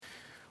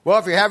Well,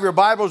 if you have your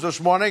Bibles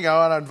this morning,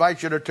 I want to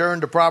invite you to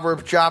turn to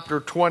Proverbs chapter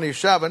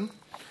 27.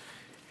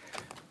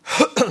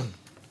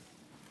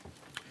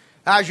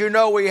 As you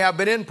know, we have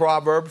been in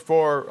Proverbs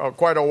for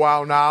quite a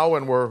while now,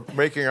 and we're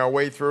making our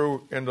way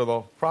through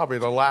into probably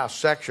the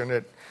last section.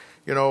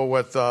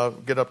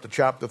 Get up to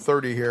chapter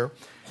 30 here.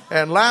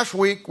 And last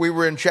week we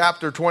were in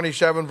chapter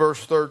 27,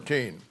 verse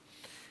 13.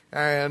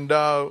 And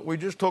we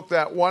just took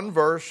that one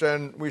verse,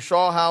 and we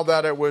saw how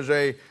that it was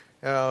a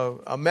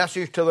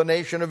message to the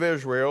nation of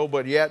Israel,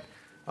 but yet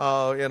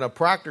in a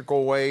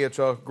practical way, it's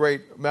a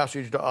great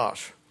message to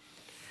us.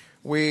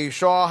 We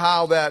saw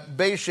how that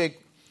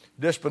basic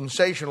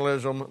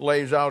dispensationalism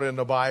lays out in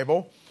the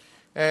Bible,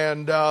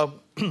 and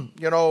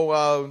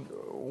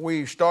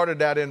we started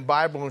that in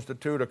Bible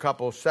Institute a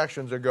couple of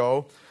sessions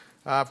ago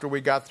after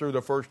we got through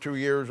the first 2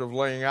 years of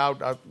laying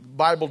out.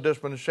 Bible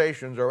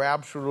dispensations are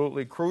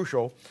absolutely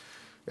crucial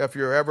if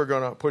you're ever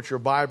going to put your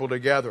Bible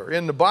together.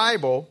 In the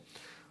Bible,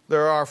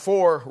 there are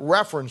 4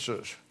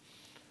 references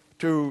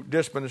to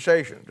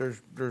dispensation.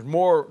 There's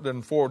more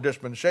than 4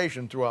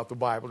 dispensations throughout the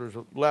Bible. There's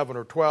 11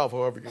 or 12,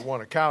 however you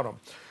want to count them.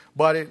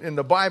 But in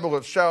the Bible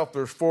itself,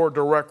 there's 4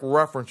 direct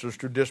references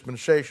to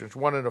dispensations.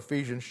 One in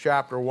Ephesians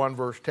chapter 1,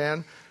 verse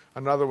 10.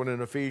 Another one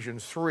in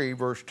Ephesians 3,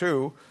 verse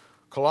 2.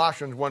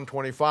 Colossians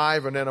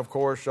 1:25. And then, of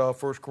course,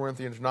 1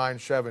 Corinthians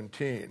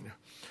 9:17.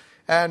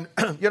 And,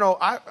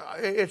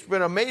 it's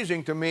been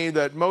amazing to me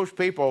that most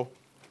people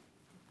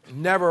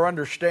never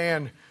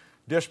understand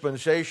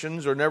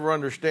dispensations or never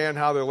understand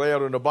how they lay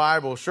out in the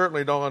Bible,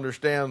 certainly don't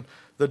understand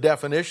the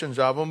definitions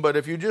of them. But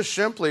if you just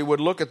simply would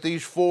look at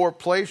these 4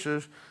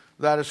 places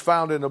that is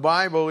found in the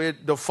Bible,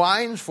 it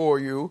defines for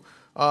you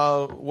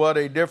what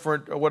a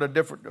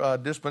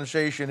different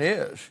dispensation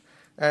is,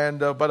 and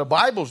but a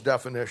Bible's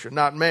definition,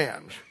 not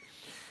man's.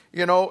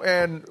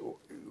 And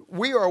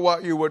we are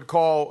what you would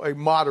call a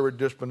moderate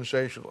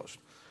dispensationalist.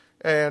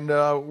 And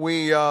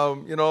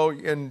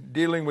in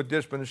dealing with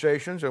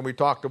dispensations, and we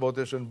talked about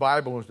this in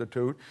Bible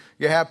Institute,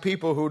 you have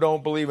people who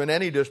don't believe in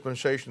any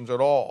dispensations at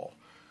all.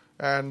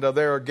 And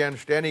they're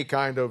against any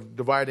kind of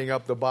dividing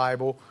up the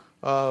Bible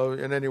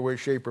in any way,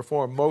 shape, or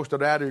form. Most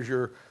of that is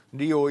your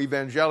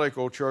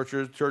neo-evangelical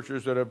churches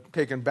that have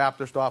taken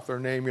Baptist off their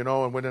name,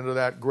 and went into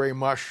that gray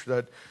mush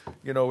that,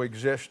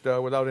 exists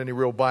without any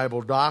real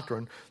Bible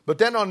doctrine. But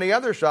then on the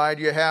other side,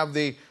 you have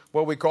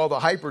what we call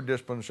the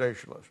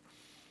hyper-dispensationalists.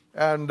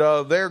 And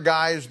they're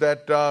guys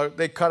that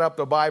they cut up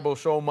the Bible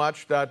so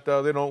much that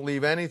they don't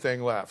leave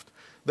anything left.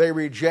 They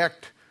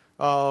reject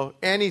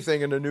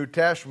anything in the New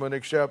Testament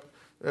except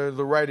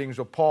the writings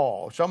of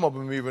Paul. Some of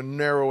them even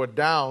narrow it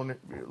down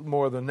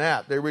more than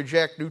that. They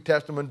reject New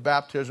Testament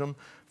baptism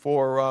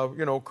for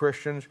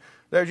Christians.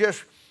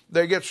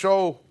 They get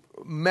so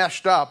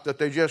messed up that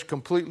they just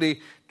completely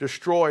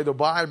destroy the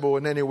Bible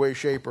in any way,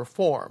 shape, or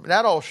form. And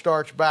that all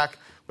starts back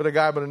with a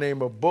guy by the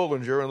name of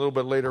Bullinger, and a little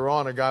bit later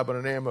on, a guy by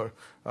the name of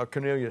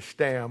Cornelius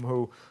Stam,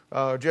 who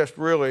just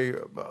really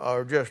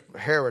are just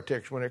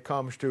heretics when it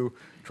comes to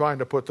trying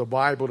to put the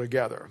Bible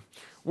together.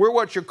 We're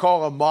what you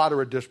call a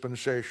moderate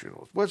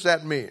dispensationalist. What's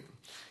that mean?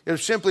 It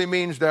simply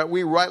means that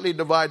we rightly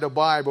divide the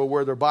Bible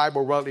where the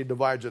Bible rightly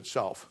divides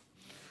itself.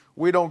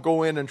 We don't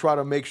go in and try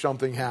to make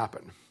something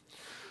happen.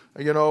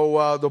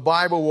 The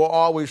Bible will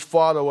always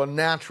follow a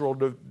natural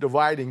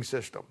dividing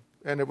system.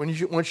 And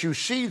once you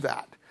see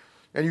that,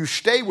 and you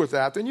stay with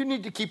that, then you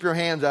need to keep your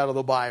hands out of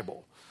the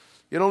Bible.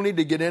 You don't need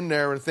to get in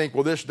there and think,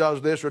 well, this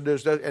does this or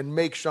this does, and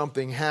make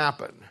something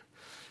happen.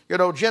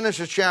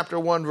 Genesis chapter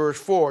 1, verse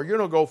 4,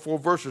 go 4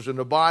 verses in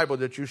the Bible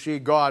that you see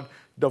God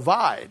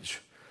divides.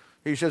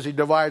 He says he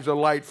divides the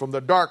light from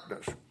the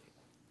darkness.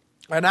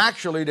 And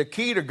actually, the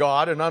key to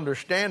God and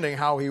understanding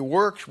how he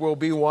works will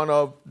be one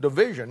of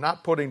division,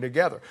 not putting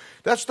together.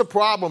 That's the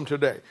problem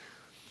today.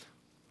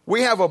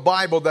 We have a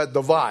Bible that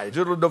divides.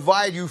 It'll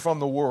divide you from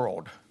the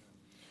world.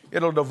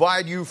 It'll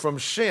divide you from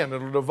sin.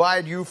 It'll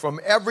divide you from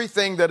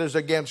everything that is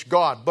against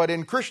God. But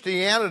in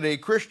Christianity,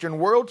 Christian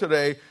world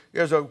today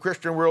is a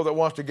Christian world that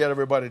wants to get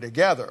everybody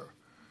together.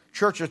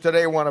 Churches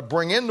today want to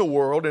bring in the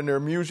world in their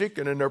music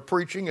and in their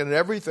preaching and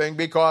everything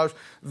because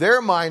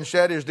their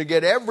mindset is to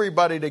get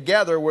everybody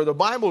together, where the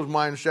Bible's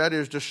mindset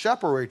is to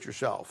separate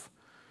yourself.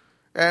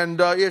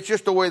 And it's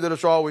just the way that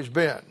it's always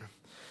been.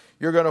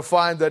 You're going to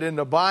find that in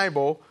the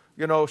Bible,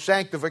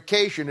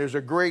 sanctification is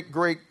a great,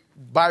 great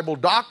Bible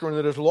doctrine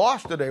that is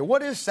lost today.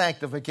 What is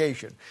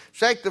sanctification?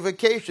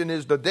 Sanctification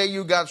is the day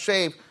you got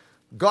saved,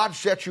 God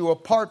set you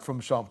apart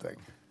from something.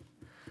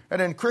 And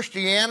in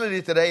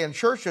Christianity today and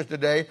churches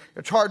today,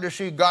 it's hard to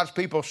see God's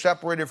people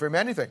separated from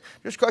anything.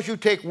 Just because you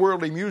take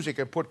worldly music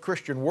and put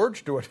Christian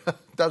words to it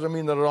doesn't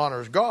mean that it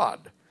honors God.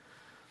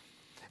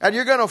 And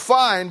you're going to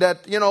find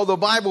that, the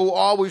Bible will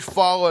always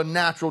follow a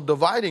natural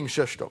dividing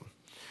system.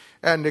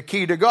 And the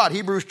key to God,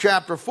 Hebrews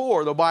chapter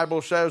 4, the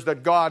Bible says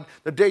that God,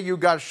 the day you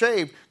got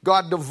saved,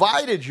 God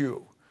divided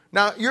you.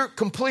 Now, you're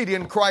complete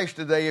in Christ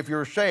today if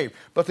you're saved.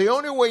 But the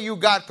only way you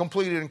got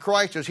completed in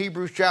Christ is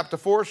Hebrews chapter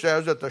 4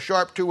 says that the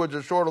sharp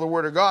two-edged sword of the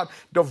Word of God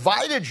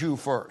divided you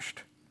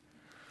first.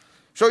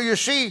 So you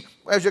see,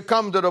 as you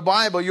come to the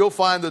Bible, you'll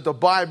find that the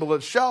Bible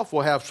itself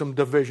will have some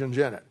divisions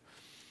in it.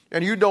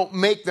 And you don't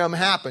make them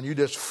happen. You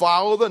just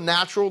follow the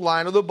natural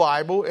line of the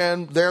Bible,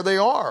 and there they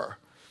are.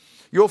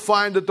 You'll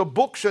find that the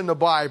books in the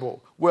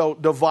Bible will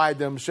divide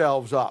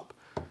themselves up.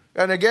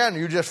 And again,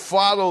 you just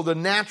follow the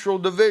natural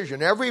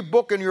division. Every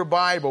book in your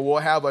Bible will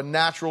have a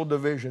natural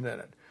division in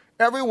it.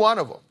 Every one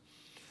of them.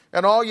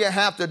 And all you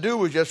have to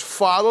do is just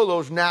follow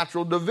those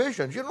natural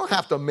divisions. You don't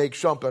have to make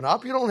something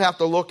up. You don't have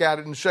to look at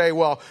it and say,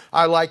 well,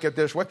 I like it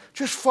this way.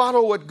 Just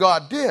follow what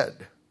God did.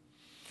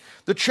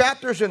 The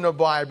chapters in the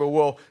Bible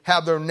will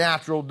have their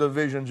natural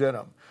divisions in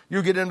them.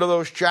 You get into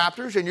those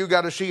chapters and you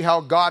got to see how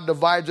God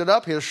divides it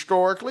up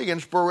historically,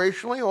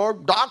 inspirationally, or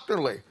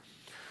doctrinally.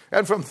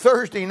 And from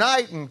Thursday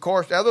night, and of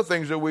course other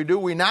things that we do,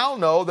 we now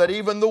know that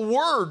even the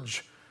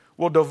words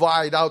will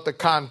divide out the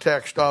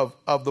context of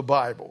the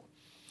Bible.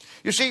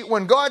 You see,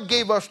 when God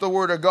gave us the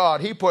Word of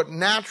God, He put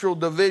natural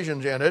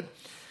divisions in it.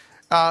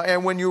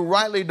 And when you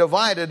rightly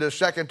divide it, as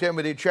 2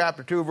 Timothy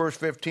chapter 2, verse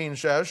 15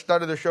 says,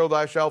 study to show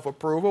thyself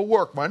approved, a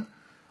workman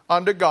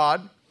unto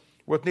God,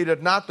 which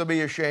needeth not to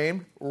be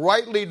ashamed,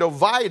 rightly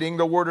dividing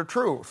the word of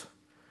truth.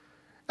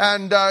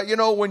 And,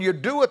 when you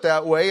do it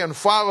that way and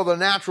follow the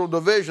natural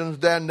divisions,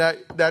 then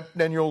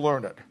you'll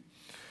learn it.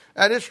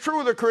 And it's true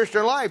of the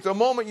Christian life. The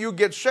moment you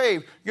get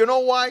saved, you know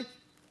why?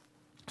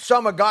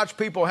 Some of God's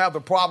people have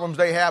the problems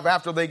they have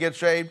after they get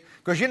saved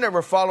because you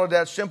never followed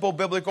that simple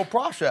biblical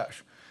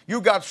process.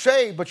 You got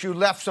saved, but you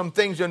left some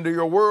things into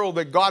your world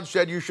that God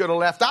said you should have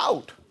left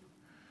out.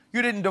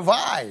 You didn't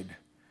divide.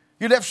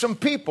 You left some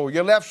people.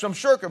 You left some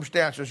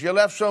circumstances. You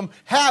left some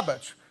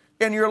habits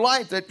in your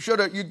life that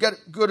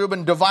could have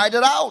been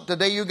divided out the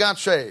day you got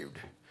saved.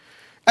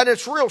 And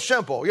it's real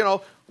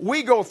simple.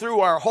 We go through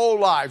our whole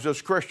lives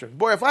as Christians.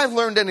 Boy, if I've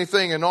learned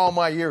anything in all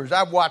my years,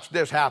 I've watched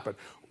this happen.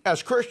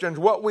 As Christians,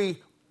 what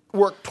we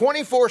work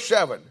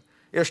 24/7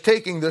 is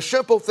taking the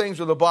simple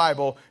things of the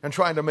Bible and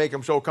trying to make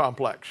them so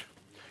complex.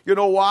 You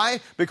know why?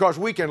 Because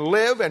we can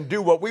live and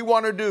do what we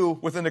want to do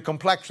within the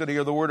complexity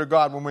of the Word of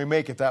God when we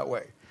make it that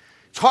way.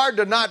 It's hard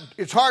to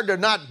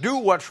not do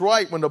what's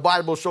right when the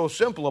Bible's so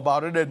simple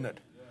about it, isn't it?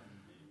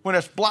 When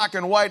it's black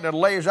and white and it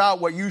lays out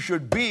what you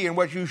should be and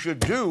what you should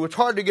do, it's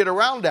hard to get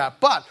around that.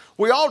 But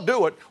we all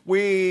do it.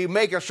 We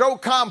make it so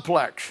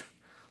complex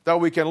that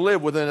we can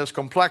live within its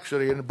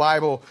complexity. And the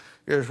Bible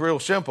is real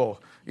simple.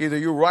 Either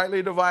you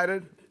rightly divide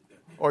it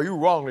or you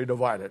wrongly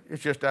divide it.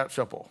 It's just that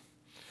simple.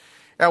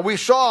 And we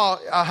saw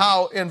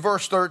how in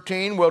verse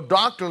 13 will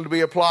doctrine to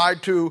be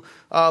applied to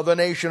the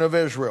nation of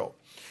Israel.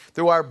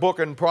 Through our book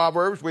in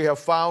Proverbs, we have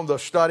found the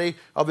study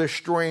of this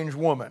strange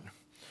woman.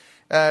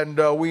 And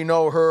we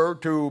know her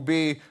to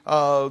be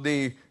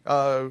the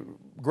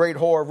great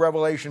whore of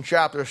Revelation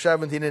chapter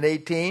 17 and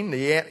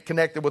 18,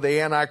 connected with the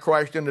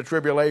Antichrist in the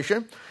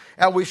tribulation.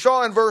 And we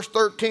saw in verse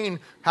 13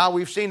 how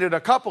we've seen it a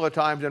couple of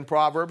times in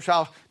Proverbs,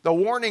 how the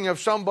warning of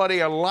somebody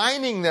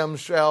aligning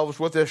themselves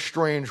with this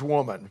strange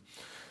woman.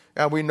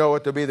 And we know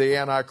it to be the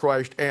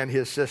Antichrist and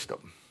his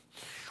system.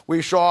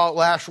 We saw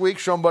last week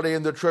somebody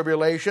in the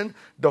tribulation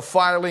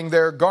defiling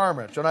their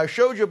garments. And I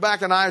showed you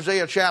back in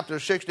Isaiah chapter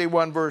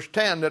 61 verse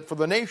 10 that for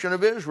the nation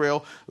of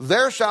Israel,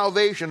 their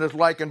salvation is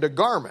likened to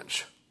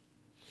garments.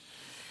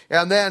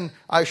 And then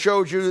I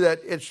showed you that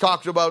it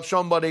talks about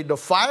somebody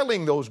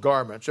defiling those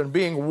garments and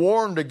being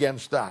warned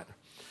against that.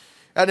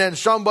 And then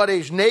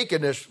somebody's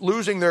nakedness,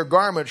 losing their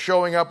garments,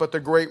 showing up at the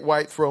great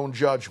white throne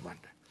judgment.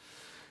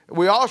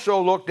 We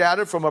also looked at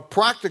it from a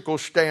practical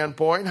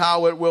standpoint,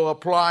 how it will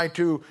apply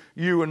to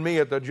you and me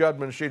at the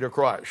judgment seat of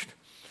Christ.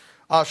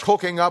 Us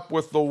hooking up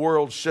with the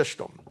world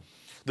system,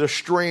 the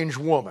strange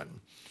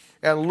woman,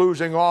 and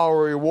losing all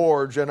our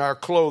rewards and our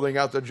clothing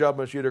at the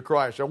judgment seat of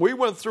Christ. And we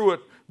went through it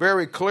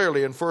very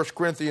clearly in 1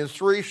 Corinthians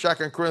 3, 2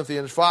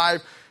 Corinthians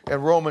 5,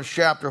 and Romans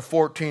chapter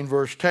 14,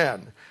 verse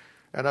 10.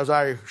 And as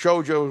I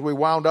showed you, as we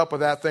wound up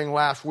with that thing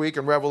last week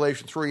in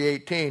Revelation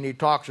 3:18, he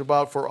talks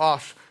about for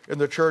us in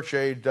the church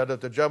age that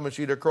at the judgment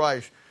seat of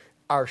Christ,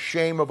 our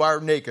shame of our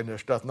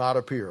nakedness doth not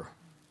appear.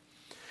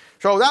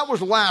 So that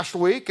was last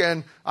week,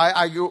 and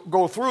I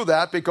go through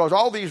that because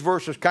all these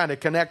verses kind of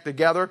connect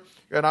together,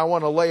 and I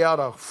want to lay out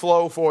a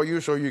flow for you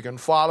so you can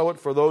follow it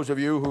for those of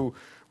you who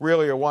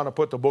really want to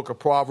put the book of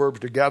Proverbs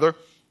together.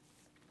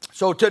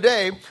 So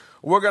today,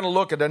 we're going to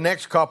look at the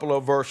next couple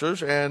of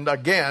verses and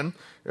again,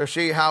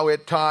 see how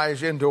it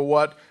ties into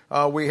what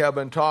we have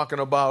been talking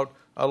about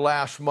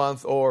last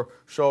month or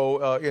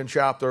so in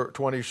chapter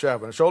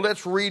 27. So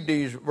let's read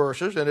these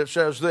verses, and it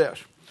says this.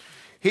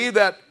 He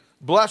that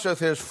blesseth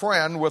his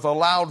friend with a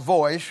loud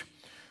voice,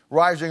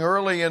 rising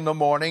early in the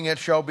morning, it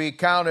shall be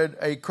counted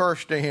a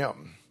curse to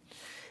him.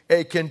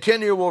 A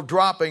continual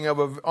dropping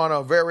on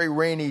a very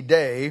rainy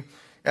day,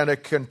 and a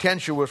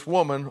contentious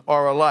woman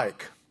are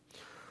alike.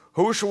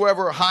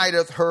 Whosoever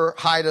hideth her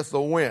hideth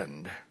the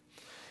wind,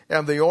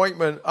 and the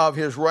ointment of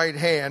his right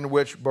hand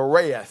which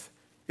bewrayeth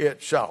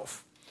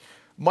itself.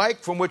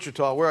 Mike from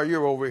Wichita, where are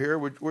you over here?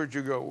 Where'd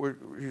you go?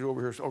 He's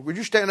over here. So would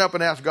you stand up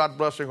and ask God's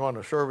blessing on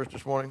the service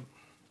this morning?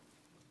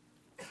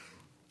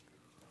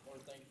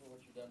 Lord, thank you for what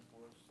you've done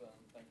for us.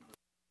 Thank you for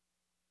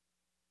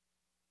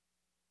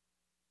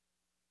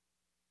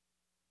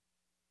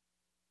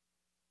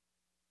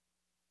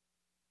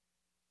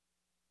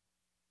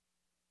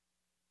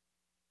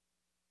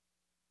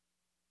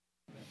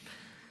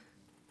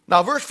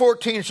Now, verse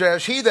 14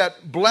 says, he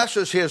that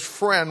blesses his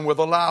friend with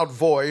a loud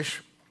voice,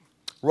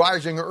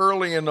 rising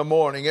early in the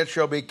morning, it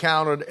shall be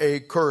counted a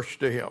curse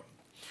to him.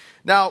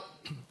 Now,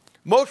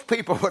 most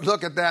people would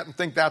look at that and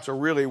think that's a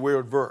really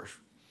weird verse.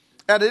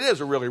 And it is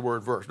a really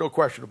weird verse, no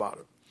question about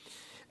it.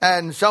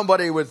 And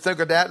somebody would think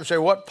of that and say,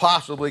 what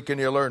possibly can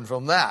you learn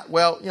from that?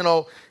 Well,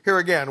 here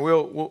again,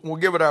 we'll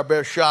give it our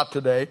best shot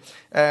today.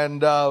 And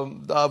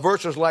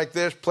verses like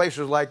this,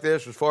 places like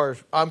this, as far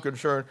as I'm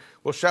concerned,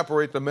 will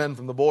separate the men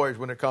from the boys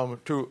when it comes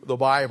to the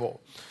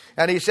Bible.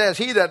 And he says,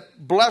 he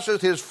that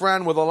blesseth his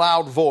friend with a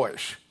loud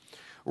voice,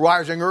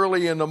 rising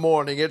early in the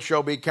morning, it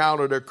shall be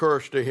counted a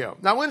curse to him.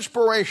 Now,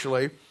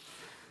 inspirationally,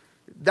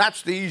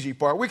 that's the easy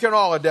part. We can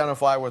all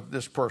identify with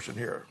this person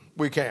here.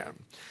 We can.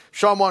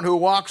 Someone who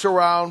walks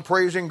around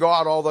praising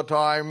God all the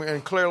time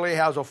and clearly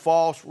has a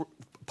false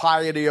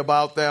piety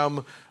about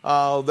them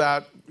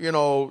that,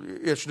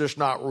 it's just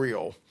not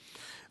real.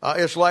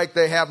 It's like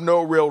they have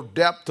no real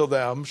depth to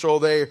them, so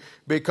they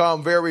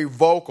become very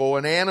vocal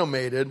and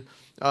animated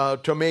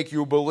to make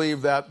you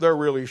believe that they're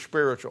really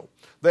spiritual.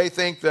 They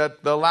think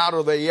that the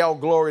louder they yell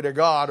glory to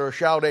God or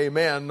shout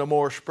amen, the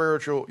more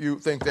spiritual you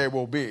think they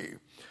will be.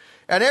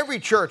 And every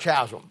church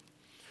has them.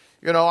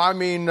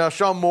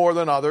 Some more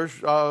than others.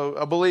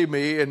 Believe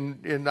me,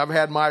 and I've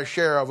had my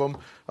share of them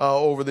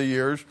over the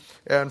years.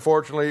 And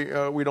fortunately,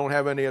 we don't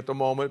have any at the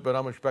moment, but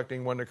I'm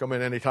expecting one to come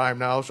in any time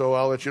now, so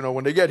I'll let you know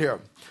when they get here.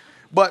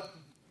 But,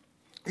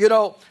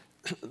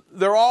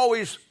 they're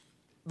always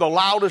the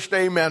loudest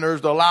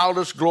ameners, the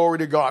loudest glory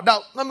to God.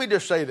 Now, let me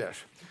just say this.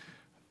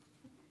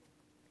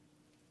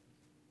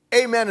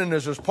 Amening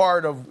is as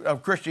part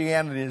of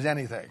Christianity as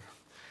anything.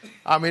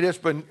 I mean, it's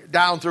been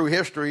down through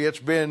history. It's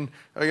been,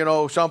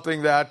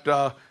 something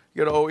that,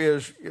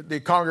 is the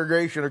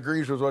congregation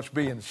agrees with what's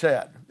being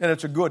said. And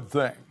it's a good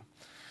thing.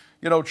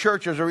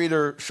 Churches are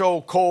either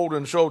so cold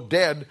and so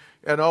dead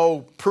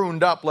and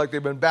pruned up like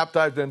they've been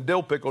baptized in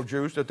dill pickle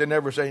juice that they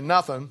never say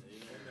nothing.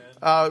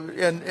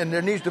 And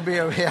there needs to be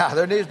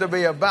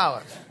a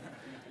balance.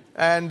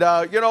 And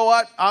you know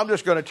what? I'm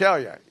just going to tell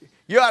you.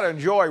 You ought to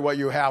enjoy what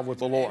you have with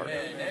the Lord.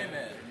 Amen.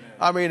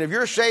 I mean, if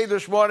you're saved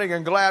this morning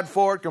and glad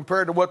for it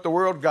compared to what the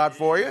world got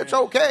for you, it's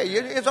okay.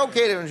 It's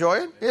okay to enjoy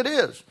it. It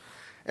is.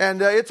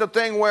 And it's a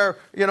thing where,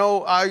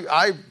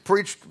 I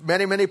preached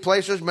many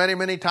places,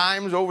 many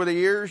times over the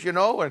years, and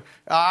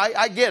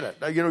I get it.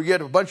 You get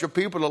a bunch of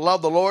people that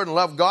love the Lord and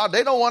love God.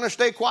 They don't want to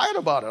stay quiet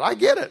about it. I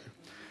get it.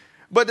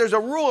 But there's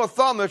a rule of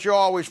thumb that you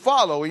always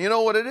follow. And you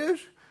know what it is?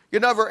 You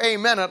never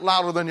amen it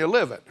louder than you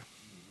live it.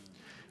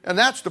 And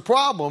that's the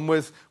problem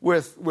with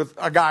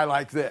a guy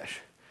like this.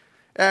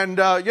 And,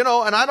 and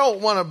I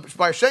don't want to,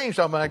 by saying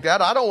something like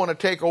that, I don't want to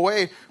take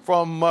away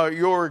from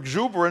your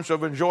exuberance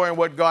of enjoying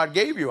what God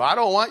gave you. I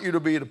don't want you to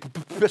be the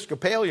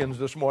Episcopalians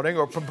this morning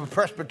or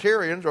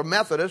Presbyterians or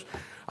Methodists.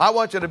 I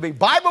want you to be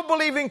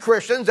Bible-believing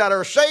Christians that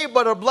are saved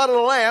by the blood of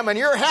the Lamb, and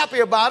you're happy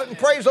about it and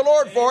praise the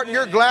Lord for it, and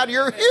you're glad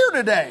you're here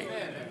today.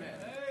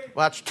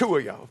 Well, that's two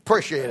of you.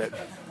 Appreciate it.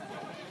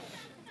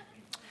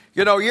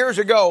 Years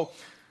ago,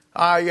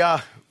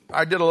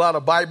 I did a lot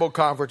of Bible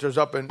conferences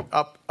up in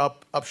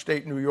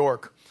upstate New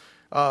York,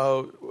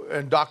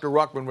 and Dr.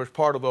 Ruckman was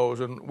part of those,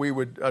 and we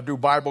would do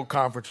Bible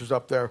conferences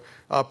up there,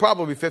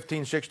 probably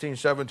 15, 16,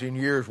 17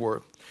 years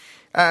worth.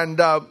 And,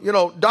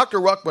 Dr.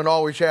 Ruckman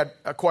always had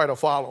quite a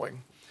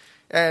following.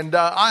 And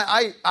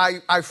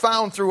I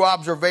found through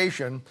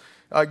observation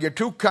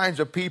two kinds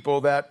of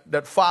people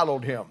that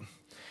followed him.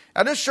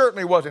 And this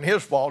certainly wasn't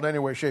his fault in any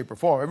way, shape, or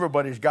form.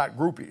 Everybody's got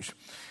groupies,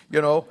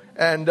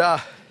 and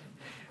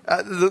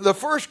the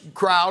first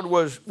crowd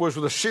was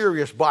the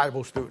serious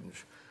Bible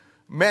students,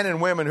 men and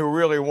women who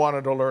really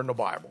wanted to learn the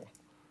Bible.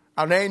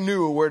 And they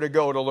knew where to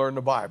go to learn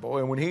the Bible.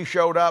 And when he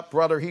showed up,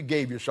 brother, he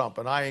gave you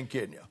something. I ain't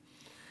kidding you.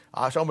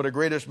 Some of the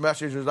greatest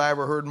messages I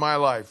ever heard in my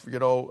life,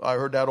 I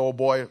heard that old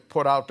boy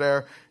put out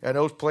there, and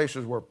those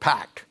places were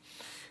packed.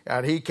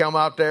 And he'd come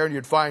out there, and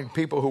you'd find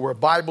people who were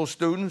Bible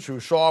students who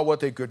saw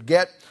what they could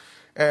get,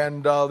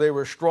 and they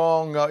were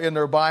strong in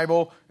their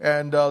Bible,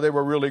 and they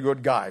were really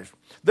good guys.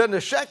 Then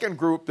the second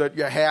group that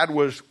you had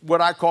was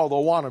what I call the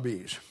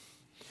wannabes.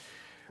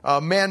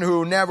 Men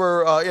who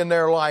never in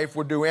their life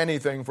would do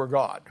anything for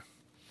God.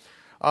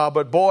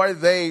 But boy,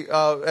 they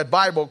at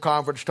Bible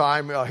conference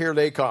time, here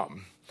they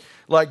come,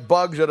 like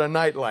bugs at a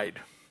nightlight.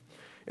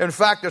 In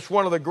fact, it's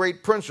one of the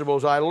great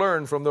principles I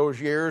learned from those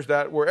years,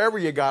 that wherever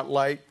you got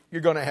light,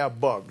 you're going to have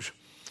bugs.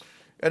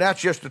 And that's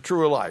just the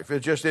true of life.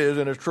 It just is,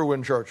 and it's true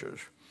in churches.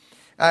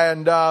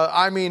 And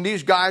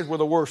these guys were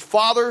the worst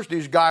fathers.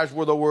 These guys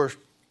were the worst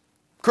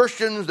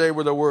Christians. They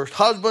were the worst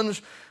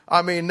husbands.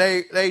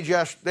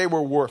 They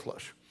were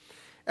worthless.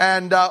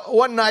 And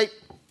one night,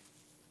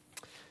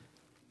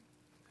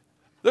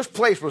 this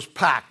place was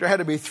packed. There had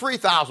to be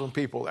 3,000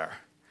 people there.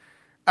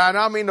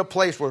 And the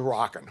place was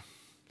rocking.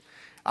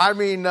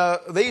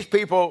 These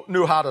people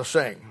knew how to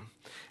sing.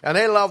 And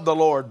they love the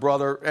Lord,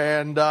 brother.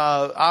 And,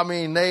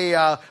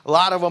 a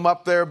lot of them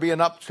up there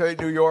being upstate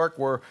New York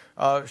were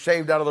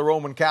saved out of the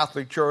Roman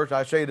Catholic Church.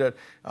 I say that,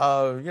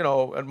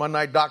 and one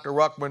night Dr.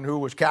 Ruckman, who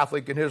was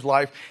Catholic in his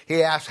life,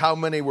 he asked how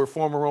many were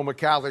former Roman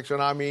Catholics,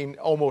 and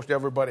almost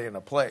everybody in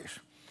the place.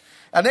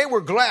 And they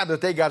were glad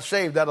that they got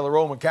saved out of the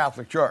Roman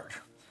Catholic Church.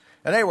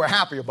 And they were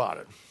happy about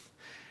it.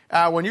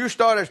 When you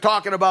started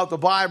talking about the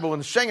Bible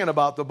and singing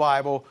about the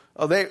Bible,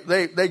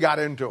 they got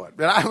into it.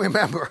 And I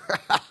remember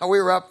we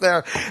were up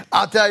there.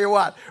 I'll tell you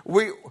what,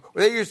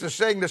 they used to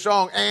sing the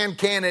song, "And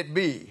Can It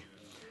Be?"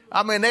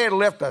 They'd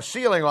lift the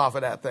ceiling off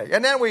of that thing.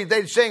 And then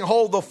they'd sing,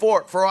 "Hold the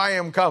Fort, for I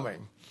Am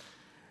Coming."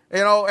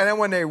 And then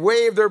when they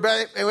waved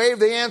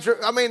the answer,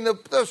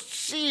 the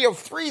sea of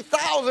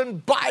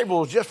 3,000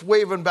 Bibles just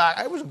waving back.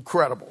 It was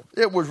incredible.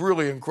 It was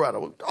really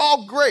incredible.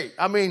 All great.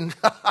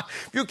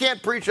 If you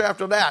can't preach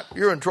after that,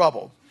 you're in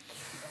trouble.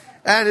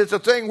 And it's a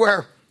thing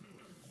where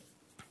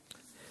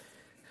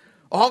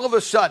all of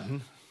a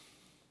sudden,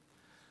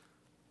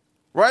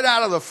 right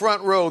out of the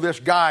front row, this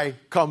guy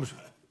comes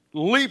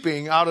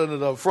leaping out into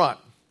the front.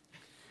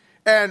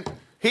 And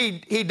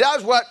he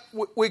does what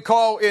we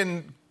call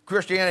in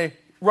Christianity,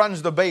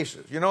 runs the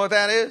bases. You know what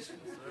that is?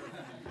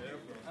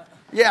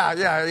 Yeah.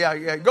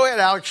 Go ahead,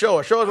 Alex. Show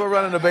us what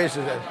running the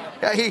bases is.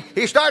 Yeah,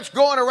 he starts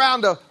going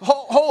around the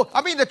whole.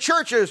 The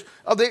churches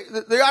of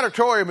the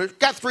auditorium has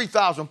got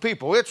 3,000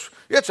 people.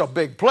 It's a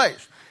big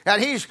place,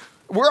 and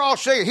we're all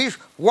singing. He's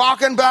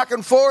walking back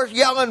and forth,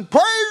 yelling,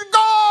 "Praise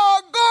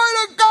God,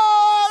 glory to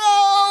God,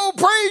 oh,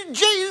 praise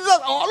Jesus!"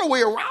 all the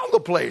way around the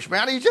place,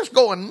 man. He's just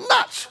going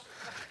nuts,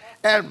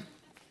 and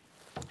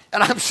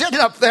I'm sitting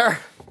up there.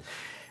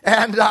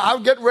 And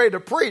I'm getting ready to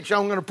preach.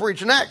 I'm going to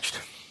preach next.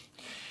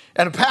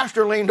 And the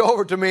pastor leaned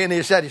over to me and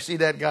he said, "You see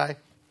that guy?"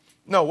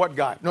 "No, what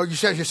guy?" "No, you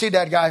see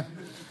that guy?"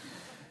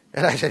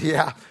 And I said,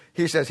 "Yeah."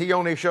 He says, "He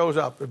only shows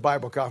up at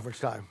Bible conference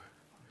time.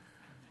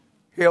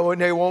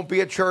 They won't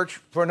be at church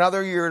for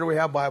another year till we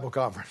have Bible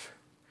conference.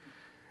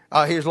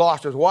 He's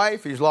lost his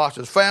wife. He's lost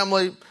his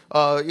family,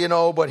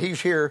 but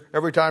he's here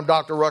every time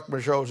Dr.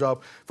 Ruckman shows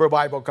up for a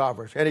Bible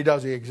conference. And he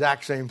does the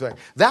exact same thing."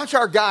 That's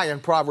our guy in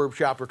Proverbs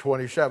chapter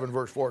 27,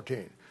 verse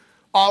 14.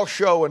 All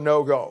show and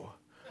no go.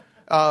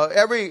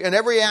 In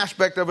every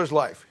aspect of his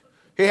life.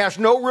 He has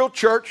no real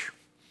church.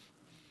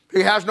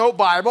 He has no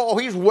Bible. Oh,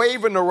 he's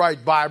waving the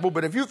right Bible,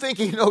 but if you think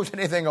he knows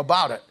anything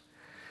about it,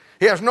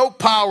 he has no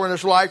power in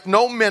his life,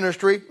 no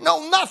ministry,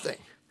 no nothing.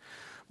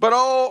 But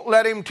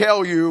let him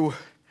tell you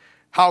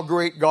how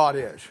great God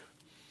is.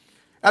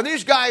 And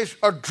these guys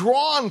are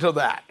drawn to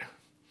that.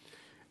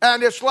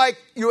 And it's like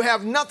you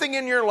have nothing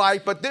in your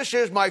life, but this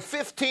is my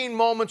 15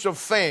 moments of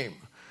fame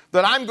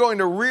that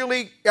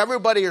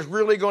everybody is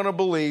really going to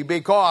believe,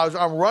 because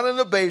I'm running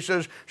the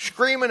bases,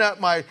 screaming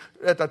at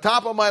the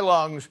top of my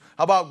lungs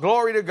about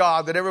glory to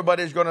God, that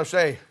everybody's going to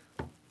say,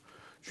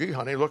 "Gee,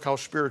 honey, look how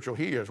spiritual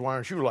he is. Why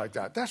aren't you like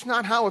that?" That's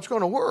not how it's going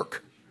to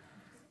work.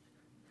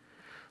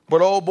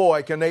 But oh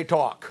boy, can they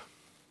talk.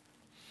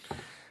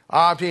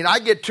 I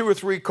get 2 or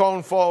 3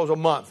 phone calls a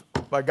month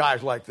by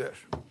guys like this.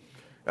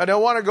 And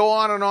they'll want to go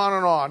on and on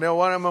and on. They'll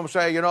want them to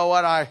say, "You know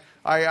what,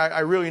 I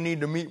really need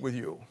to meet with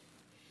you."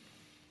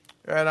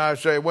 And I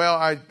say, "Well,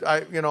 I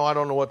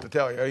don't know what to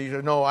tell you." He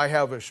said, "No, I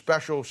have a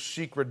special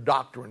secret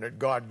doctrine that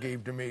God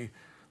gave to me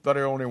that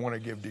I only want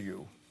to give to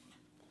you."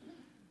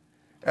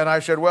 And I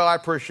said, "Well, I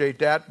appreciate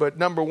that, but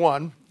number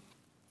one,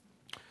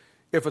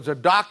 if it's a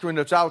doctrine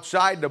that's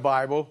outside the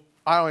Bible,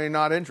 I'm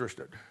not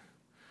interested.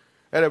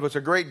 And if it's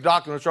a great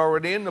doctrine that's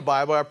already in the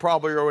Bible, I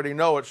probably already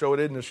know it, so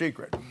it isn't a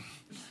secret.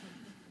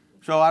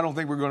 So I don't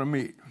think we're going to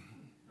meet."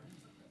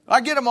 I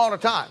get them all the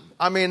time.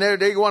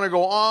 They want to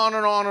go on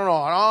and on and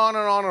on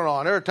and on and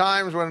on. There are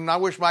times when I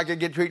wish I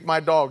could treat my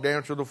dog to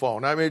answer the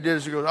phone. It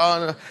just goes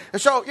on. And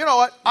so, you know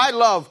what? I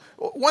love,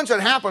 once it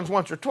happens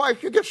once or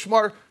twice, you get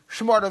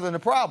smarter than the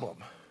problem.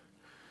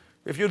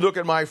 If you look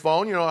at my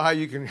phone, you know how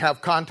you can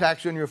have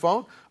contacts in your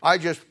phone? I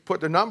just put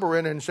the number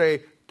in and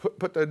say,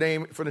 put the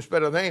name for the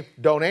spell of the name,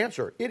 "Don't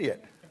answer,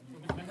 idiot."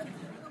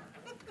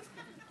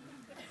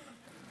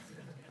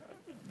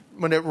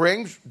 When it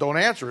rings, don't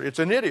answer it. It's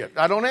an idiot.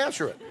 I don't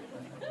answer it.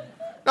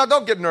 Now,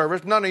 don't get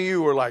nervous. None of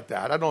you are like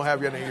that. I don't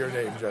have any of your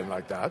names in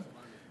like that.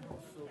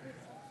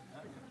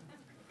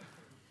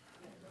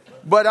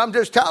 But I'm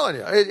just telling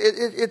you,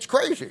 it's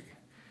crazy.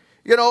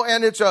 And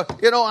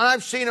and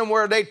I've seen them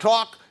where they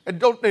talk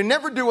and they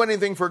never do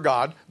anything for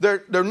God.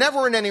 They're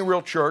never in any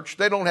real church.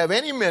 They don't have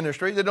any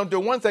ministry. They don't do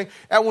one thing.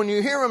 And when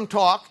you hear them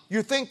talk,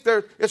 you think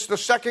it's the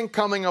second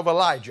coming of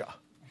Elijah.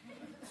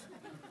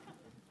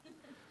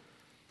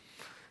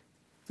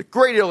 The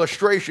great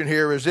illustration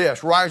here is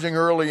this: rising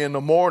early in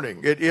the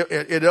morning.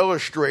 It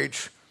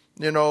illustrates,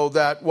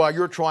 that while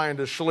you're trying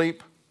to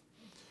sleep,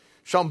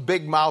 some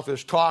big mouth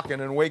is talking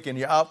and waking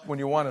you up when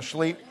you want to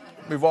sleep.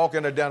 We've all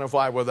can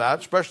identify with that,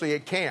 especially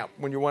at camp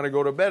when you want to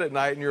go to bed at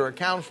night and you're a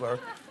counselor.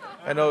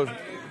 And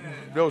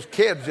those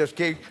kids just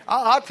keep...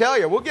 I'll tell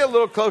you, we'll get a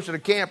little closer to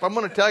camp. I'm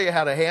going to tell you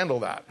how to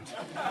handle that.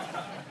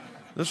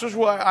 This is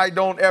why I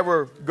don't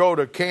ever go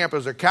to camp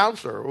as a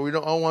counselor. I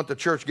don't want the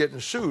church getting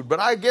sued. But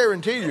I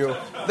guarantee you,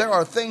 there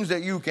are things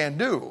that you can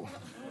do.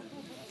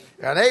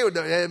 And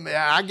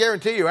I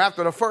guarantee you,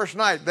 after the first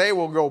night, they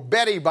will go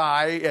Betty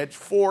by at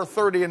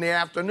 4:30 in the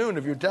afternoon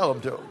if you tell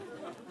them to.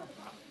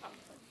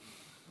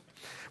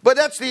 But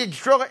that's the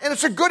struggle, and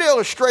it's a good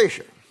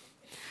illustration.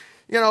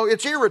 You know,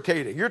 it's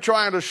irritating. You're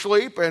trying to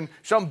sleep, and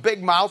some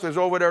big mouth is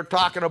over there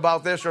talking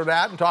about this or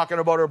that and talking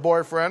about her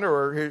boyfriend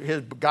or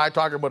his guy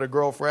talking about a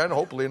girlfriend.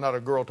 Hopefully not a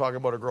girl talking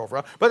about a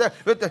girlfriend. But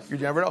you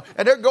never know.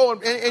 And they're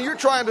going, and you're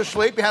trying to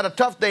sleep. You had a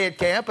tough day at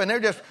camp, and they're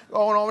just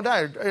going on and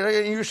on.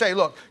 And you say,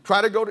 look,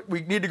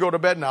 we need to go to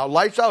bed now.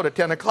 Lights out at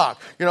 10 o'clock.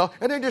 You know,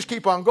 and they just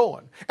keep on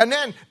going. And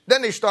then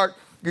they start,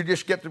 you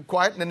just get them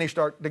quiet, and then they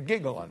start to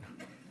giggling.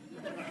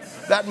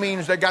 That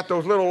means they got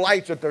those little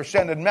lights that they're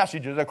sending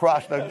messages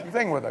across the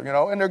thing with them, you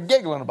know, and they're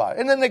giggling about it.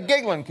 And then the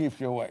giggling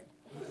keeps you awake.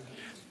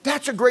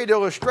 That's a great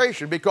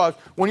illustration because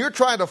when you're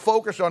trying to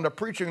focus on the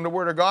preaching of the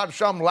Word of God,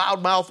 some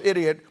loudmouth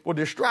idiot will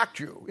distract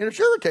you. And it's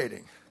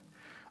irritating.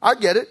 I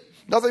get it.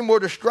 Nothing more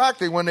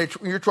distracting when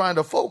you're trying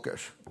to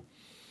focus.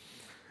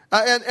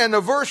 And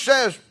the verse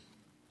says,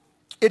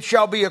 it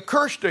shall be a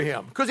curse to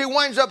him because he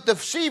winds up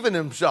deceiving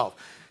himself.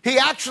 He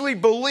actually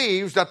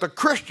believes that the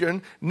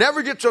Christian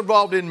never gets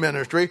involved in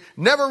ministry,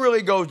 never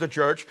really goes to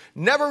church,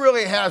 never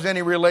really has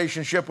any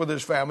relationship with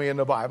his family in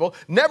the Bible,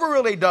 never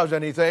really does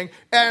anything,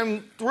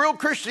 and real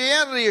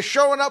Christianity is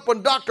showing up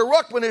when Dr.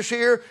 Ruckman is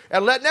here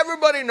and letting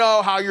everybody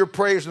know how you're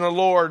praising the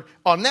Lord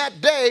on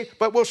that day,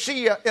 but we'll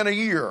see you in a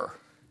year.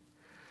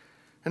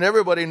 And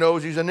everybody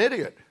knows he's an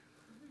idiot.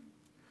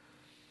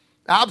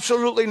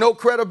 Absolutely no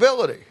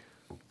credibility.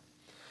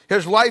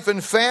 His life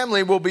and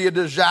family will be a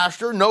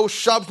disaster, no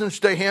substance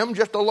to him,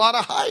 just a lot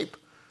of hype.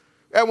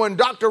 And when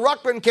Dr.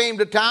 Ruckman came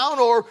to town,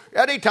 or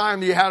any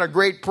time you had a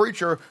great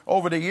preacher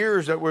over the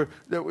years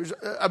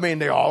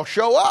they all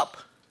show up.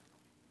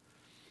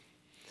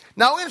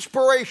 Now,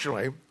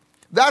 inspirationally,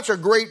 that's a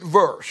great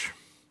verse.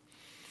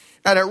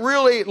 And it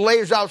really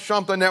lays out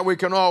something that we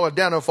can all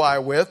identify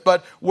with.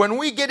 But when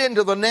we get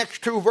into the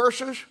next two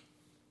verses,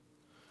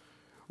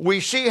 we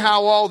see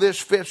how all this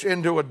fits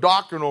into a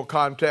doctrinal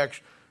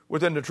context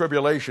within the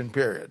tribulation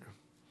period.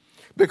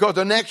 Because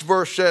the next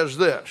verse says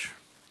this,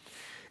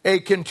 a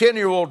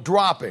continual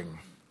dropping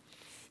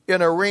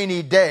in a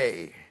rainy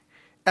day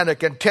and a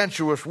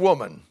contentious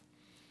woman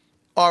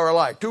are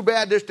alike. Too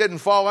bad this didn't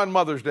fall on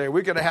Mother's Day.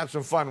 We could have had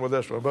some fun with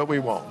this one, but we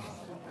won't.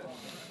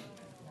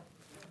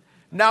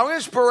 Now,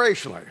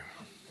 inspirationally,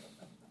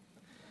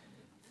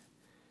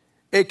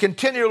 a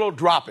continual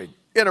dropping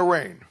in a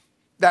rain.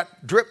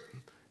 That drip.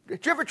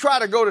 Did you ever try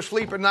to go to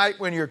sleep at night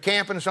when you're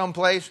camping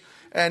someplace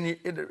and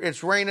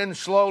it's raining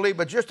slowly,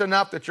 but just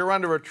enough that you're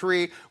under a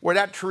tree where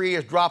that tree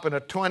is dropping a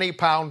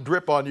 20-pound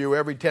drip on you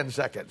every 10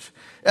 seconds.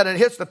 And it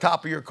hits the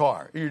top of your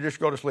car. You just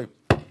go to sleep.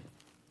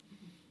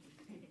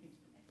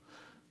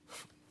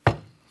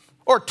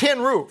 Or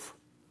tin roof.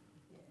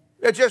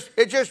 It's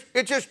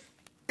just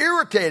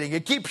irritating.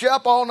 It keeps you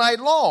up all night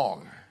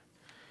long.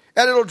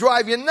 And it'll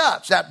drive you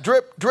nuts, that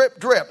drip, drip,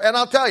 drip. And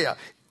I'll tell you,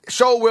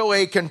 so will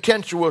a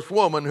contentious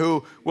woman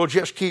who will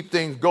just keep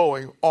things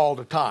going all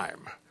the time.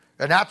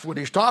 And that's what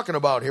he's talking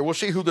about here. We'll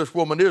see who this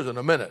woman is in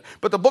a minute.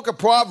 But the book of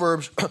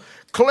Proverbs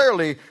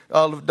clearly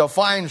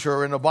defines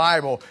her in the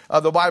Bible.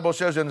 The Bible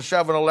says in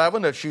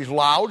 7:11 that she's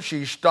loud,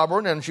 she's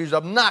stubborn, and she's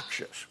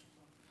obnoxious.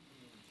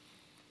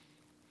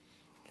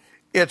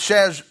 It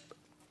says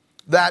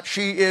that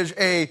she is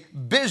a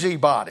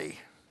busybody.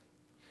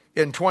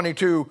 In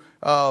 22,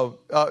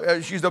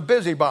 she's a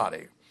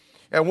busybody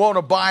and won't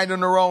abide in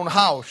her own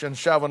house in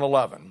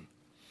 7:11.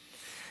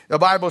 The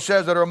Bible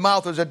says that her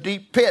mouth is a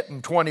deep pit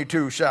in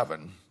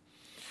 22:7.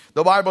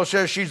 The Bible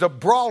says she's a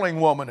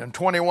brawling woman in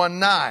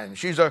 21:9.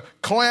 She's a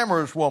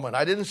clamorous woman.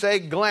 I didn't say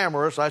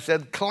glamorous, I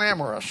said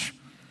clamorous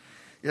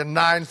in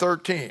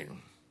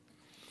 9:13.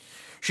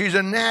 She's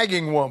a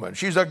nagging woman.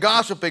 She's a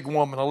gossiping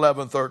woman,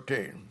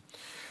 11:13.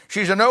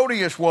 She's an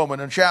odious woman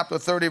in chapter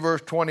 30,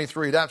 verse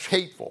 23. That's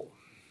hateful.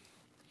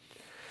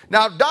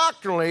 Now,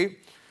 doctrinally,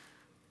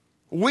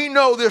 we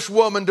know this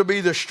woman to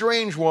be the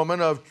strange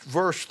woman of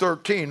verse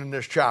 13 in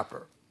this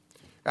chapter.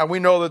 And we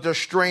know that this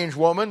strange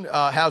woman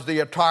has the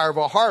attire of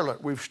a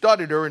harlot. We've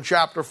studied her in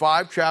chapter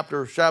 5,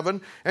 chapter 7,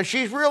 and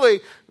she's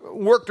really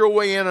worked her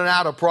way in and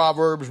out of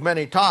Proverbs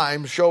many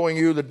times, showing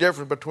you the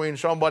difference between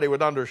somebody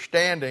with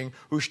understanding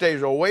who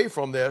stays away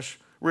from this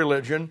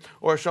religion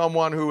or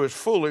someone who is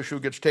foolish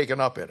who gets taken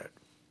up in it.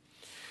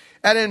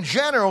 And in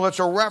general, it's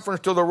a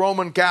reference to the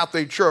Roman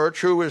Catholic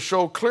Church, who is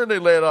so clearly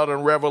laid out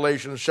in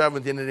Revelation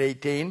 17 and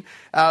 18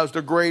 as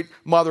the great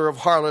mother of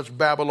harlots,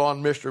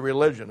 Babylon, mystery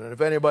religion. And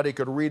if anybody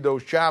could read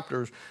those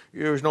chapters,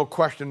 there's no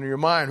question in your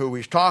mind who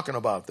he's talking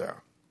about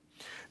there.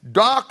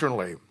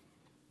 Doctrinally,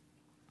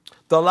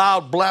 the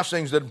loud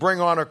blessings that bring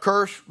on a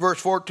curse, verse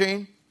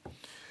 14,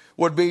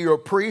 would be your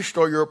priest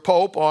or your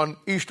pope on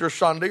Easter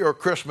Sunday or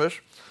Christmas,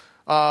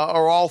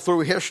 are all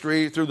through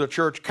history, through the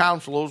church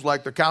councils,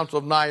 like the Council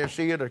of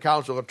Nicaea, the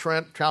Council of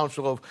Trent,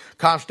 Council of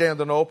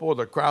Constantinople,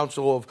 the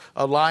Council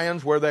of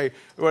Lyons, where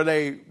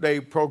they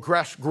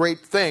progressed great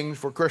things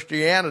for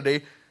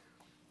Christianity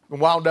and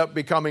wound up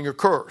becoming a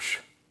curse.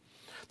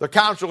 The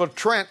Council of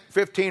Trent,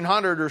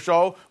 1500 or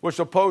so, was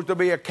supposed to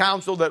be a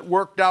council that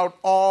worked out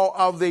all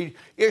of the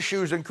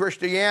issues in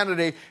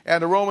Christianity,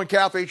 and the Roman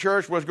Catholic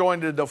Church was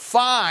going to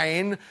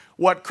define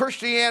what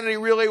Christianity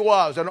really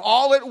was. And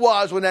all it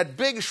was, when that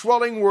big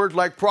swelling words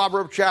like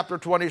Proverbs chapter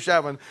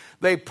 27,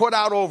 they put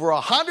out over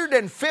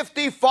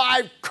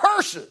 155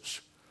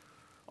 curses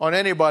on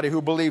anybody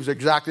who believes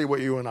exactly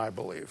what you and I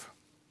believe.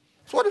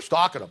 That's what it's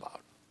talking about.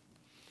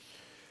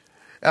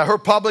 Her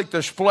public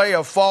display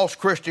of false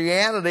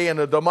Christianity and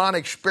a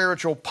demonic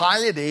spiritual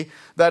piety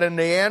that in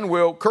the end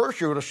will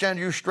curse you to send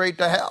you straight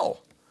to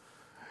hell.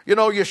 You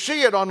know, you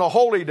see it on the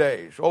holy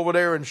days over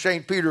there in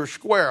St. Peter's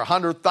Square.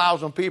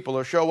 100,000 people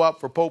will show up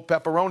for Pope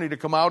Pepperoni to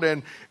come out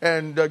and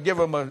give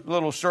him a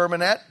little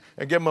sermonette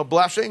and give him a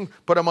blessing,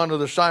 put him under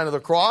the sign of the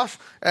cross,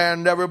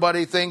 and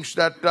everybody thinks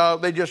that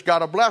they just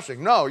got a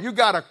blessing. No, you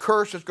got a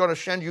curse that's going to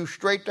send you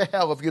straight to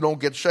hell if you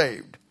don't get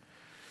saved.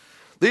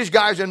 These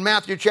guys in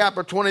Matthew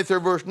chapter 23,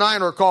 verse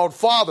 9 are called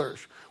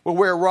fathers, will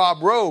wear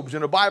rob robes,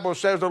 and the Bible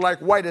says they're like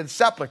whited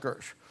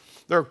sepulchres.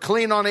 They're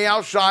clean on the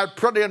outside,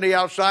 pretty on the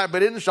outside,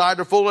 but inside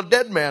they're full of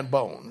dead man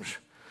bones.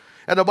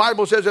 And the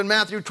Bible says in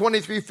Matthew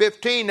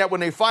 23:15 that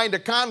when they find a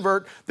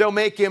convert, they'll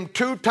make him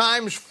 2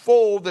 times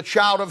full the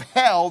child of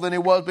hell than he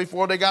was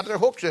before they got their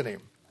hooks in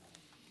him.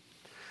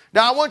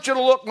 Now I want you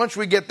to look, once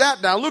we get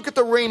that down, look at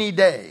the rainy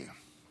day.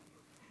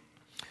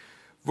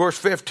 Verse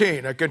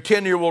 15, a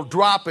continual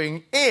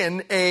dropping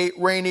in a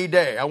rainy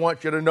day. I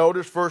want you to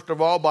notice, first of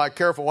all, by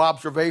careful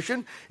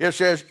observation, it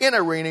says in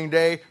a rainy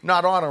day,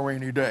 not on a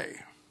rainy day.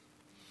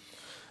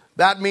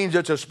 That means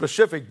it's a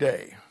specific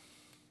day.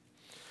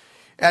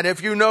 And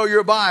if you know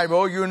your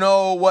Bible, you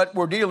know what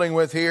we're dealing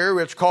with here.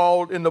 It's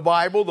called in the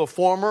Bible the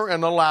former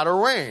and the latter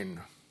rain.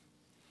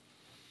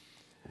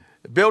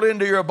 Built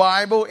into your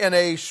Bible in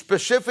a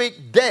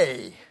specific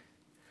day.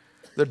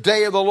 The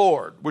day of the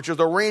Lord, which is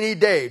a rainy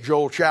day,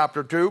 Joel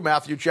chapter 2,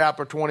 Matthew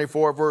chapter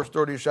 24, verse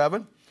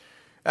 37.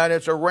 And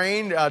it's a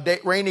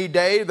rainy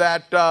day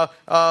that,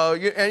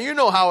 and you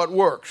know how it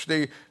works.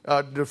 The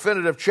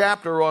definitive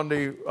chapter on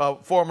the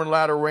former and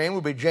latter rain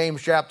would be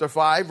James chapter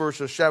 5,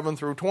 verses 7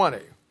 through 20.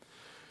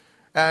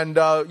 And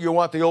you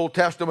want the Old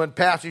Testament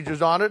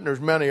passages on it, and there's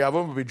many of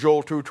them. It would be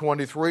Joel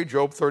 2:23,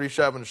 Job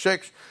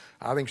 37:6,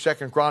 I think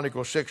 2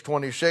 Chronicles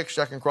 6:26,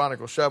 2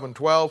 Chronicles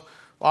 7:12.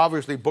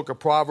 Obviously, book of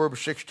Proverbs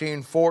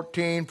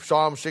 16:14,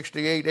 Psalm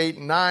 68:8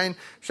 and 9,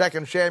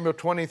 2 Samuel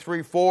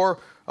 23:4,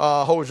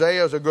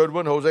 Hosea is a good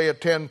one, Hosea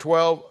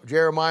 10:12,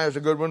 Jeremiah is a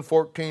good one,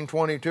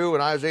 14:22,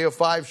 and Isaiah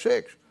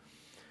 5:6.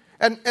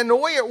 And the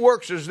way it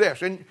works is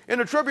this. In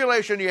the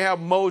tribulation, you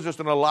have Moses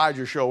and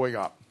Elijah showing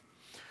up.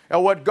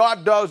 And what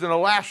God does in the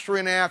last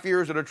 3.5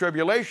 years of the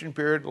tribulation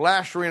period, the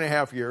last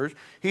 3.5 years,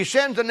 he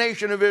sends the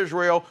nation of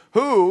Israel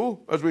who,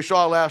 as we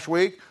saw last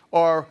week,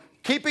 are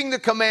keeping the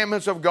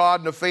commandments of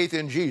God and the faith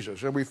in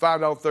Jesus. And we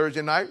found out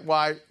Thursday night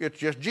why it's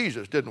just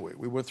Jesus, didn't we?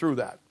 We went through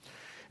that.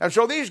 And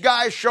so these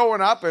guys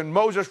showing up, and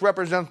Moses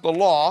represents the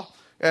law,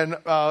 and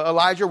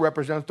Elijah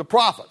represents the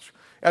prophets.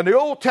 And the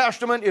Old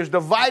Testament is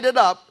divided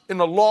up in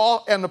the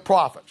law and the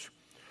prophets.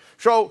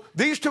 So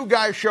these two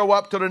guys show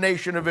up to the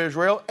nation of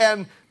Israel,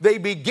 and they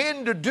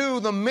begin to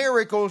do the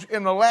miracles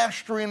in the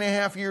last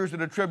 3.5 years of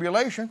the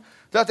tribulation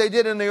that they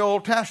did in the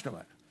Old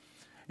Testament.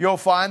 You'll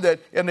find that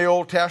in the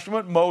Old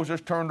Testament, Moses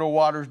turned the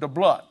waters to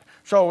blood.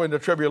 So in the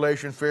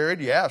tribulation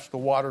period, yes, the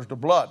waters to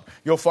blood.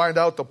 You'll find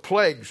out the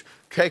plagues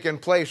taking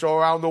place all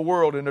around the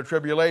world in the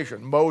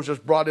tribulation. Moses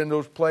brought in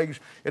those plagues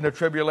in the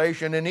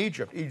tribulation in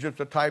Egypt. Egypt's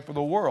a type of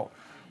the world.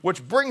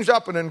 Which brings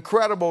up an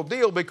incredible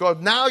deal, because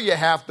now you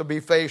have to be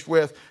faced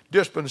with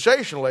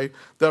dispensationally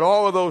that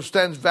all of those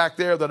things back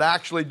there that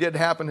actually did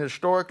happen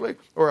historically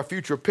are a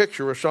future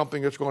picture of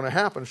something that's going to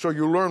happen. So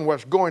you learn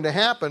what's going to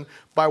happen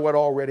by what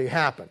already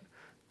happened.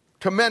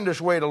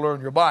 Tremendous way to learn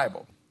your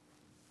Bible.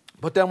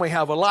 But then we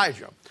have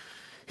Elijah.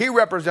 He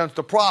represents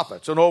the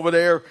prophets. And over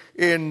there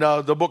in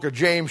the book of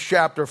James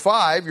chapter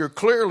 5, you're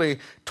clearly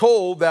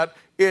told that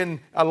in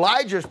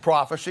Elijah's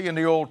prophecy in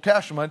the Old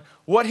Testament,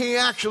 what he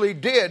actually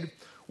did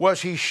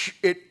was he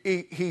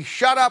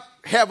shut up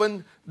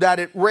heaven that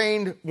it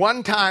rained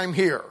one time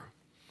here.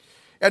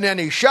 And then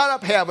he shut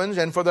up heavens,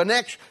 and for the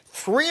next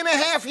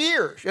 3.5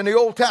 years in the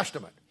Old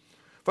Testament,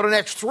 for the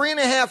next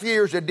 3.5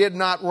 years it did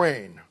not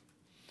rain.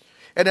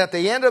 And at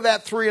the end of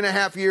that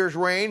 3.5 years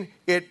rain,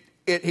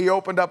 he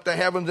opened up the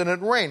heavens and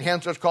it rained.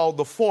 Hence it's called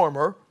the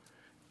former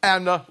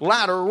and the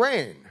latter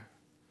rain.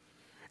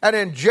 And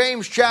in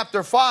James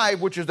chapter 5,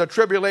 which is the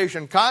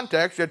tribulation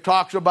context, it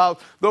talks about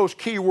those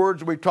key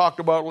words we talked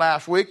about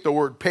last week, the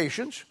word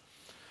patience.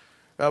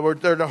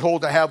 They're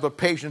told to have the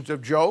patience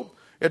of Job.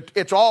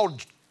 It's all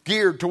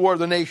geared toward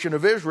the nation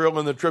of Israel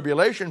in the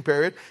tribulation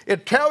period.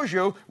 It tells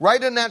you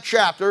right in that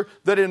chapter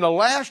that in the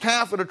last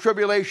half of the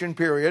tribulation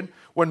period,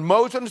 when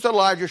Moses and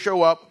Elijah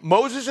show up,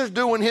 Moses is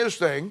doing his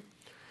thing.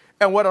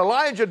 And what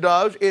Elijah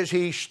does is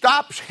he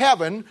stops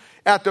heaven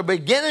at the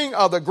beginning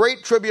of the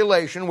Great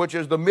Tribulation, which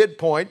is the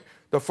midpoint,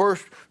 the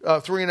first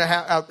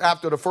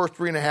after the first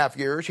 3.5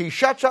 years. He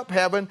shuts up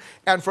heaven,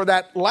 and for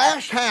that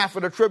last half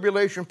of the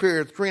tribulation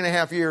period,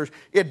 3.5 years,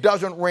 it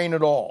doesn't rain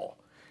at all.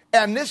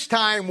 And this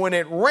time when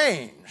it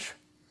rains,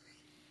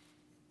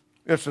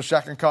 it's the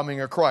second coming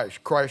of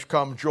Christ. Christ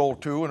comes, Joel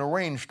 2, in a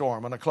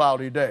rainstorm on a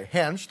cloudy day.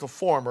 Hence the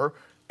former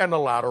and the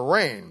latter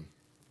rain.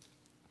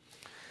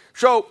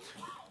 So,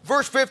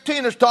 verse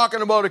 15 is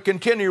talking about a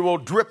continual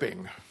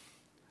dropping,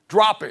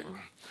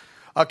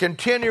 a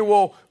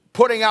continual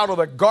putting out of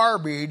the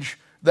garbage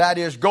that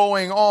is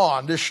going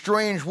on. This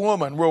strange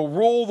woman will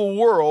rule the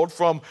world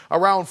from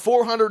around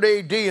 400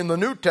 AD in the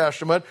New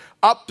Testament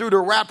up through the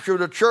rapture of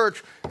the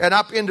church and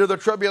up into the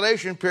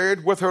tribulation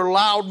period with her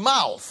loud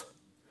mouth.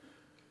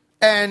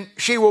 And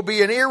she will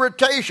be an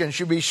irritation.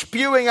 She'll be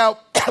spewing out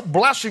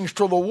blessings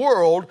to the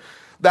world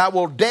that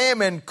will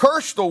damn and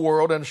curse the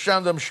world and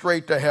send them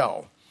straight to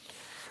hell.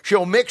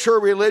 She'll mix her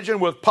religion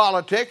with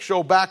politics.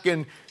 So back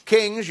in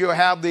Kings, you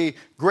have the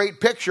great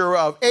picture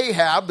of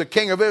Ahab, the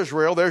king of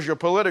Israel. There's your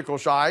political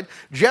side.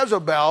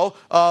 Jezebel,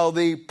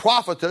 the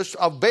prophetess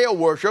of Baal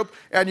worship.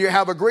 And you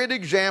have a great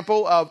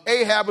example of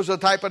Ahab as a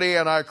type of the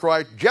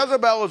Antichrist.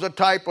 Jezebel is a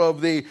type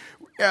of the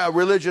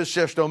religious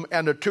system.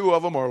 And the two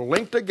of them are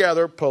linked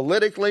together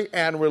politically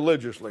and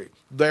religiously.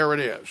 There it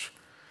is.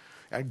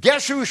 And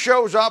guess who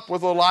shows up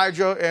with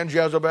Elijah and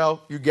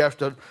Jezebel? You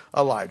guessed it,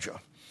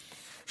 Elijah.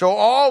 So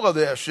all of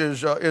this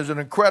is an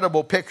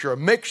incredible picture,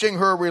 mixing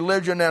her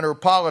religion and her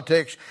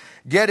politics,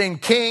 getting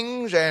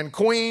kings and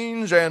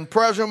queens and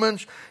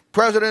presidents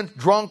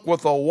drunk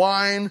with the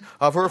wine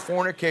of her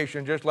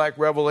fornication, just like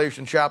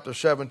Revelation chapter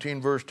 17,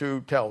 verse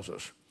 2 tells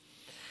us.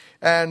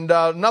 And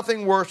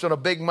nothing worse than a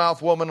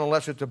big-mouth woman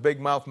unless it's a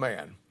big-mouth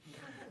man.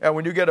 And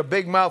when you get a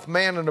big-mouth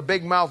man and a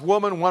big-mouth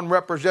woman, one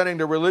representing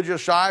the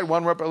religious side,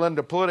 one representing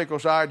the political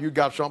side, you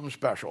got something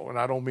special, and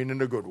I don't mean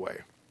in a good way.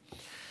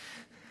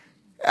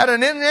 At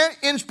an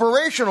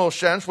inspirational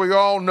sense, we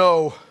all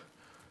know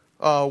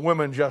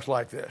women just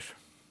like this.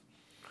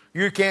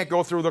 You can't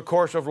go through the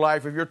course of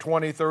life. If you're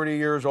 20, 30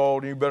 years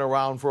old and you've been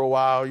around for a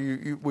while,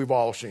 we've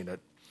all seen it.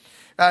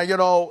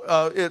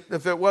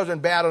 If it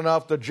wasn't bad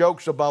enough, the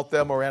jokes about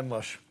them are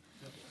endless.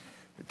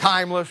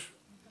 Timeless.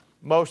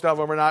 Most of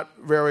them are not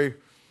very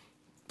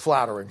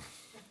flattering.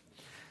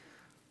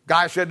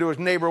 Guy said to his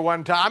neighbor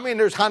one time,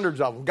 there's hundreds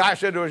of them. Guy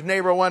said to his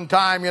neighbor one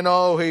time, he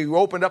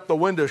opened up the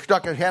window,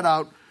 stuck his head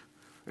out,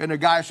 and the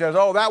guy says,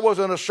 "Oh, that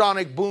wasn't a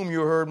sonic boom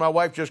you heard. My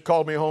wife just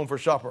called me home for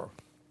supper."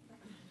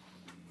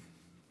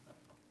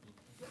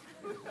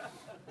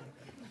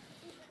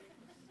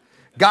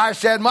 Guy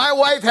said, "My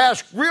wife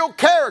has real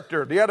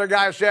character." The other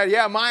guy said,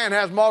 "Yeah, mine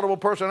has multiple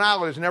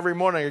personalities, and every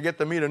morning I get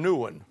to meet a new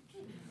one."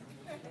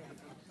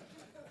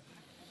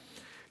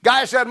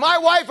 Guy said, "My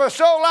wife is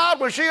so loud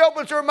when she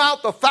opens her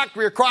mouth, the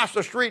factory across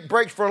the street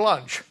breaks for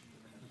lunch."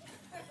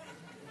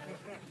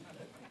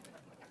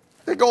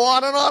 They go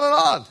on and on and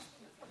on.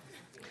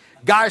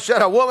 Guy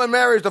said, "A woman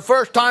marries the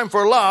first time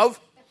for love,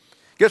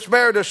 gets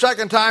married the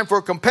second time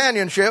for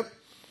companionship,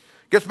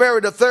 gets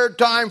married the third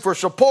time for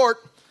support,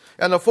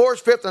 and the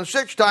fourth, fifth, and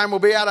sixth time will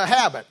be out of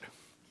habit."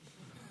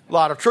 A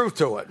lot of truth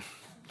to it.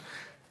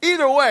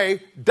 Either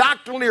way,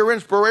 doctrinally or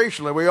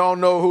inspirationally, we all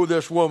know who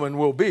this woman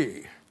will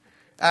be.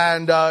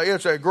 And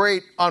it's a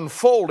great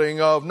unfolding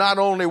of not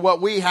only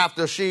what we have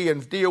to see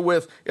and deal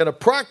with in a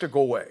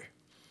practical way,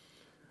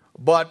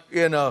 but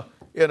in a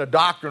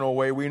doctrinal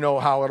way. We know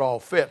how it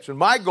all fits. And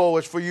my goal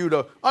is for you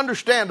to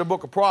understand the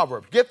book of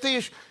Proverbs. Get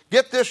this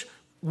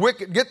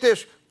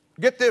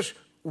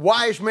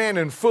wise man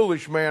and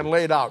foolish man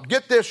laid out.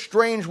 Get this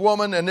strange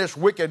woman and this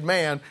wicked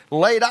man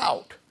laid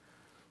out.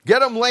 Get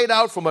them laid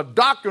out from a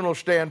doctrinal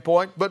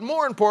standpoint, but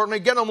more importantly,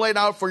 get them laid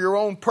out for your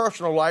own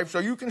personal life so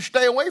you can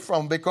stay away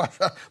from them because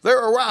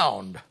they're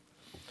around.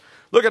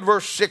 Look at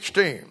verse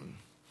 16.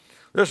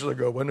 This is a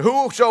good one.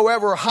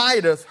 "Whosoever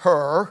hideth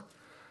her,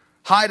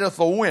 hideth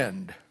the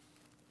wind,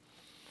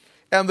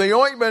 and the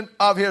ointment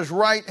of his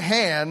right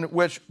hand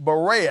which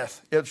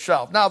bewrayeth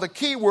itself." Now, the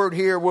key word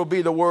here will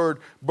be the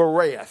word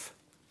bewrayeth.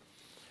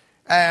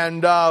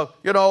 And,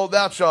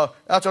 that's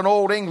an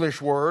old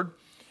English word.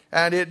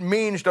 And it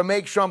means to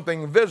make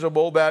something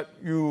visible that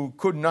you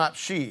could not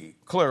see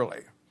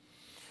clearly.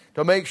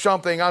 To make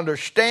something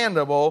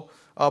understandable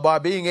by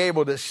being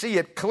able to see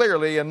it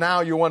clearly, and now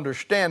you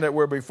understand it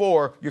where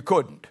before you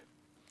couldn't.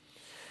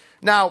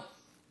 Now,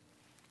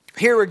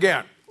 here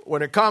again,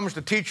 when it comes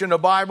to teaching the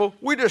Bible,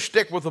 we just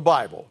stick with the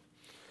Bible.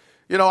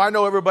 I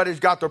know everybody's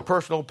got their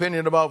personal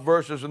opinion about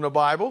verses in the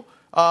Bible.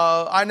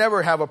 I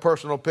never have a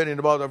personal opinion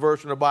about the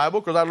verse in the Bible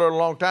because I learned a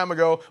long time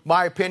ago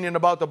my opinion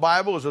about the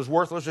Bible is as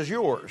worthless as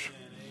yours.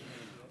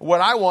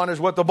 What I want is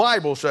what the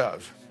Bible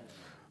says.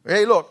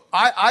 Hey, look,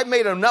 I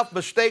made enough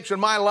mistakes in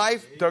my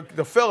life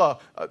to fill a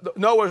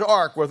Noah's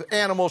Ark with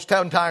animals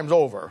 10 times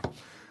over.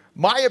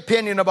 My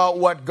opinion about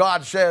what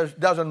God says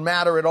doesn't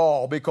matter at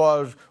all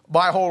because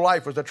my whole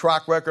life was a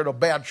track record of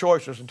bad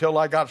choices until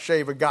I got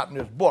saved and got in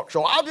this book.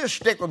 So I'll just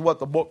stick with what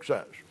the book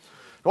says.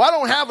 So I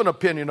don't have an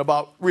opinion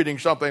about reading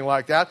something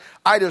like that.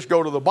 I just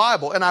go to the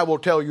Bible, and I will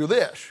tell you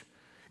this.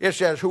 It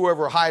says,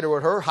 whoever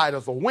hideth her,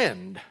 hideth the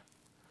wind.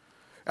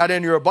 And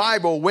in your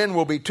Bible, wind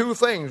will be two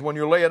things when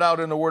you lay it out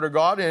in the Word of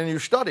God and you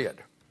study it.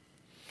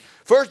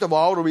 First of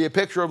all, it will be a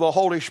picture of the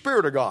Holy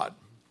Spirit of God.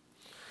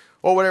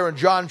 Over there in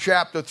John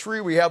chapter 3,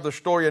 we have the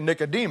story of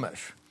Nicodemus.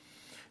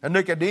 And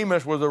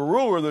Nicodemus was a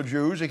ruler of the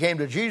Jews. He came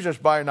to Jesus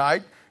by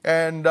night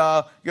and,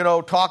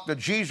 talked to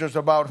Jesus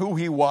about who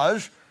he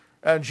was.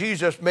 And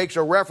Jesus makes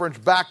a reference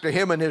back to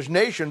him and his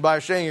nation by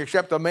saying,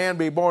 except a man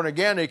be born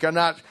again, he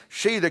cannot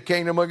see the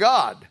kingdom of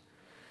God.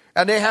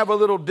 And they have a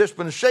little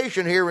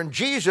dispensation here, and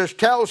Jesus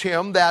tells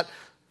him that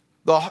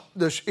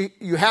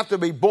you have to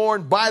be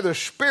born by the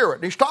Spirit.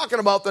 And he's talking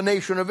about the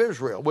nation of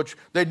Israel, which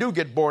they do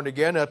get born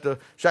again at the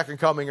second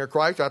coming of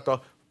Christ, at the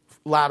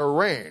latter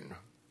rain.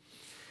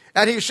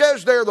 And he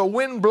says there, the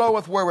wind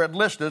bloweth where it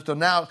listeth,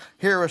 and thou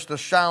hearest the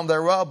sound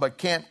thereof, but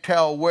can't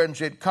tell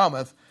whence it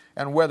cometh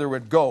and whither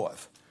it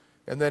goeth.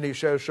 And then he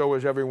says, so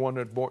is everyone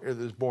that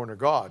is born of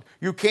God.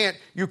 You can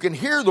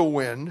hear the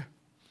wind,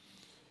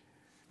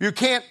 you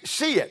can't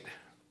see it.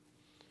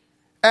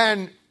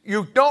 And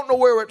you don't know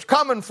where it's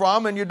coming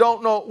from, and you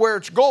don't know where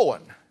it's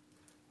going.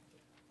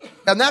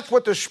 And that's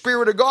what the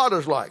Spirit of God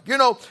is like.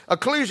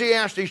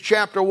 Ecclesiastes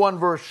chapter 1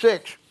 verse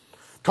 6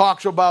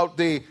 talks about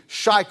the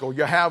cycle.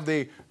 You have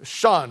the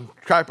sun,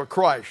 type of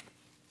Christ.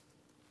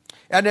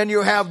 And then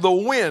you have the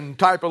wind,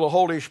 type of the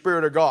Holy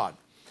Spirit of God.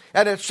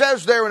 And it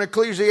says there in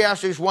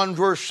Ecclesiastes 1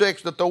 verse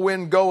 6 that the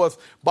wind goeth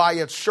by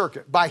its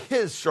circuit, by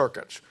his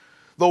circuits.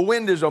 The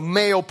wind is a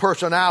male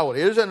personality.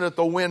 Isn't it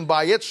the wind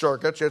by its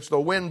circuits? It's the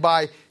wind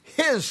by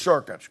his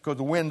circuits, because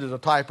the wind is a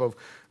type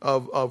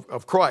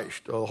of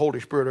Christ, the Holy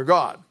Spirit of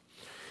God.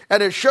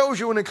 And it shows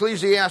you in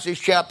Ecclesiastes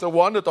chapter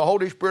 1 that the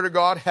Holy Spirit of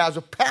God has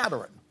a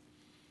pattern.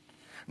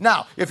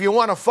 Now, if you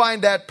want to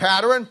find that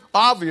pattern,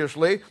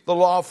 obviously, the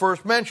law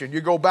first mentioned.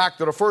 You go back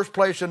to the first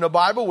place in the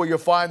Bible where you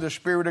find the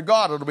Spirit of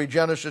God. It'll be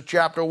Genesis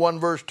chapter 1,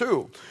 verse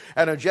 2.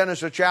 And in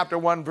Genesis chapter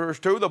 1, verse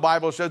 2, the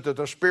Bible says that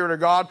the Spirit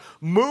of God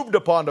moved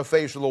upon the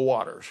face of the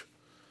waters.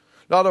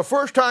 Now, the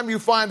first time you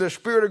find the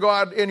Spirit of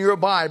God in your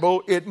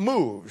Bible, it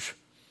moves.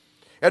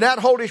 And that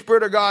Holy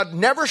Spirit of God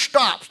never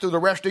stops through the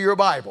rest of your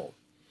Bible.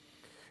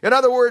 In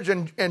other words,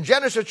 in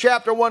Genesis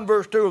chapter 1,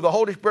 verse 2, the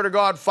Holy Spirit of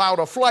God filed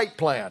a flight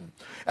plan.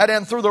 And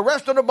then through the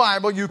rest of the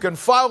Bible, you can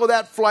follow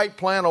that flight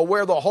plan of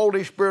where the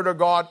Holy Spirit of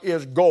God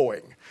is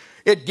going.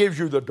 It gives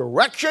you the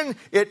direction.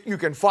 You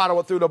can follow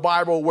it through the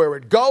Bible where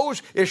it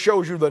goes. It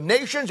shows you the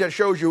nations. It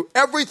shows you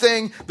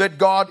everything that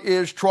God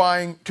is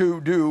trying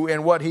to do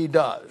and what he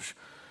does.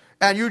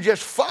 And you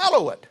just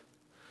follow it.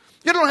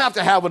 You don't have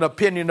to have an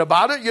opinion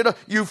about it.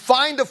 You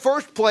find the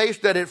first place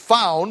that it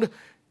found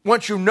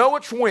once you know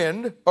it's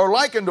wind or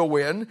likened to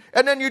wind,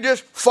 and then you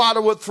just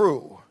follow it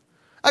through.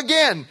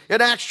 Again, in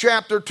Acts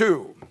chapter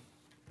 2,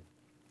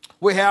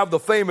 we have the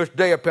famous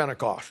day of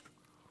Pentecost.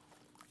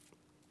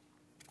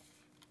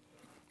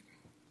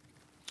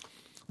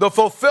 The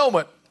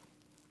fulfillment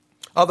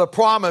of the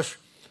promise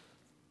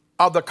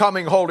of the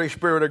coming Holy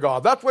Spirit of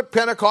God. That's what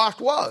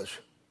Pentecost was.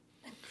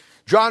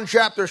 John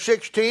chapter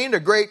 16, the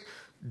great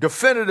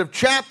definitive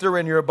chapter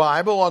in your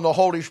Bible on the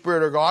Holy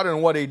Spirit of God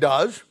and what he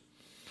does,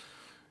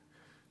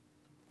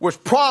 was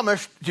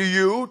promised to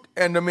you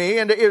and to me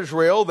and to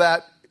Israel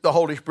that the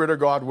Holy Spirit of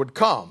God would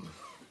come.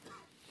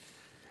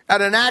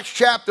 And in Acts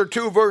chapter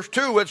 2, verse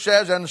 2, it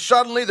says, and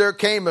suddenly there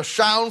came a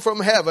sound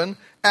from heaven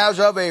as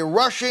of a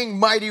rushing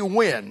mighty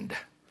wind,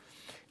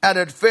 and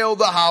it filled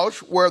the house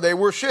where they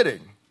were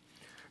sitting.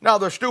 Now,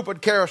 the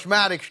stupid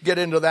charismatics get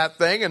into that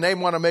thing, and they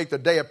want to make the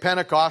day of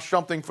Pentecost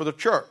something for the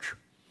church.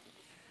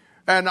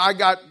 And I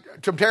got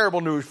some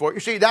terrible news for you. You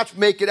see, that's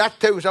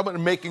telling you something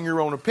and making your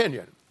own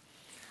opinion.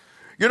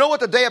 You know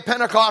what the day of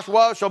Pentecost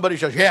was? Somebody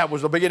says, yeah, it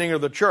was the beginning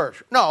of the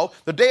church. No,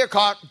 the day of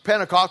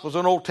Pentecost was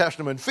an Old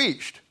Testament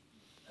feast.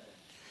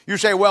 You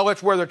say, well,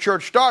 it's where the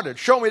church started.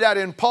 Show me that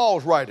in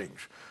Paul's writings.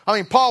 I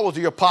mean, Paul was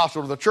the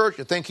apostle of the church.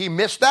 You think he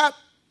missed that?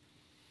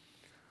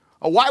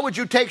 Why would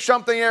you take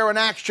something there in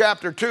Acts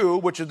chapter 2,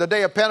 which is the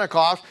day of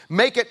Pentecost,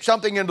 make it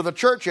something into the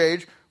church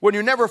age when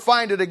you never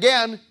find it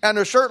again,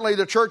 and certainly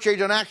the church age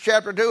in Acts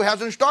chapter 2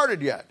 hasn't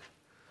started yet?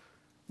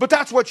 But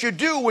that's what you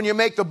do when you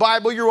make the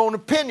Bible your own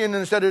opinion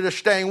instead of just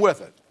staying with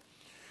it.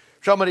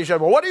 Somebody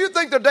said, well, what do you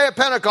think the day of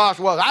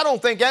Pentecost was? I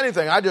don't think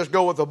anything. I just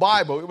go with the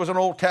Bible. It was an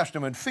Old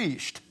Testament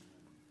feast.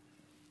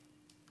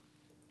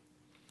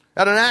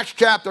 And in Acts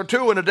chapter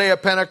 2, in the day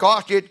of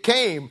Pentecost, it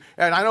came.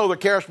 And I know the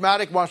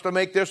charismatic wants to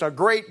make this a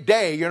great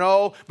day,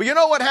 But you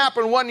know what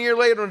happened 1 year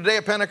later on the day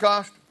of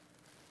Pentecost?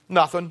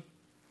 Nothing.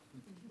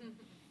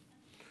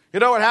 You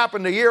know what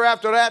happened the year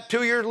after that,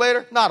 2 years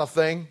later? Not a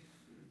thing.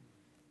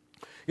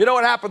 You know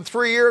what happened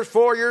 3 years,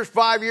 4 years,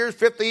 5 years,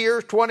 50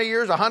 years, 20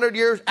 years, 100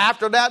 years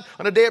after that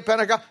on the day of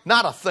Pentecost?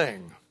 Not a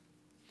thing.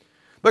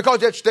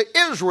 Because it's to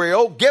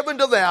Israel given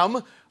to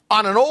them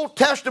on an Old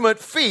Testament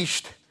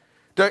feast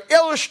to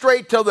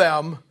illustrate to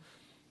them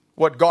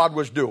what God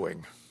was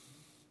doing.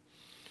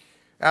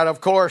 And of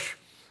course,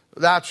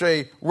 that's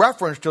a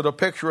reference to the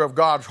picture of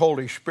God's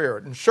Holy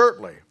Spirit. And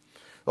certainly,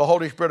 The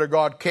Holy Spirit of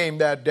God came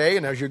that day,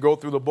 and as you go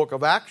through the book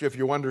of Acts, if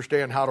you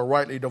understand how to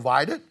rightly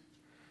divide it,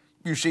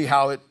 you see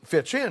how it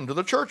fits into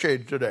the church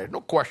age today.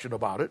 No question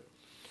about it.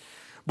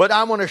 But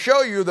I want to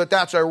show you that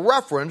that's a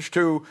reference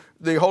to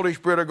the Holy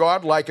Spirit of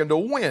God likened to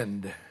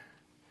wind.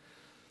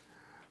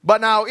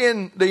 But now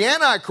in the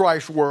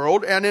Antichrist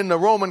world and in the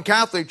Roman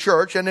Catholic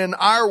Church and in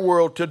our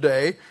world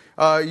today,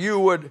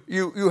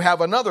 you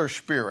have another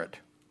spirit.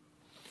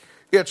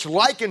 It's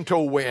likened to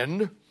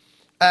wind,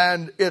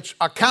 and it's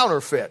a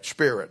counterfeit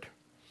spirit.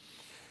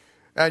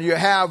 And you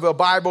have a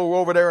Bible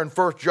over there in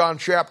 1 John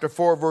chapter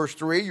 4, verse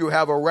 3. You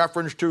have a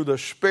reference to the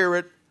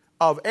spirit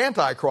of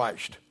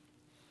Antichrist.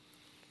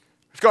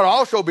 It's going to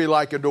also be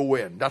likened to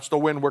wind. That's the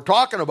wind we're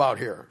talking about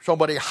here.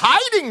 Somebody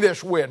hiding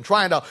this wind,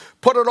 trying to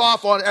put it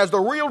off on as the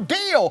real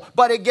deal,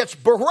 but it gets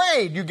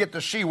betrayed. You get to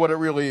see what it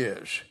really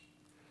is.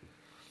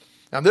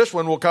 And this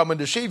one will come and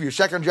deceive you.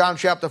 2 John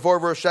chapter 4,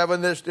 verse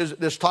 7,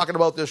 this talking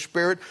about this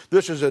spirit.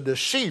 This is a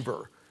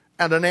deceiver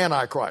and an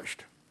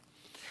antichrist.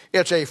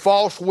 It's a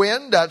false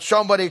wind that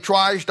somebody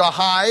tries to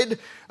hide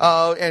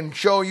and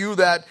show you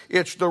that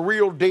it's the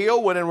real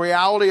deal, when in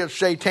reality it's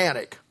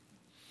satanic.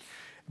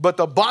 But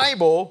the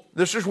Bible,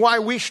 this is why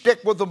we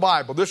stick with the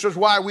Bible. This is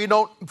why we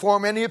don't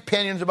form any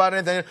opinions about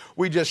anything.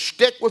 We just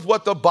stick with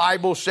what the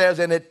Bible says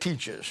and it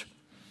teaches.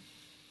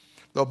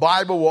 The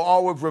Bible will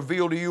always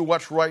reveal to you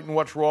what's right and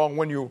what's wrong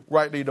when you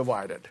rightly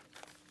divide it.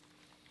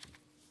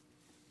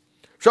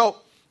 So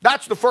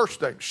that's the first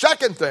thing.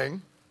 Second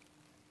thing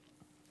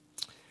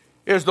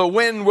is the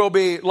wind will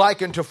be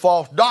likened to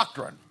false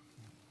doctrine.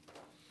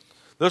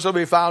 This will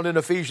be found in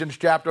Ephesians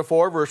chapter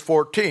 4, verse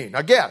 14.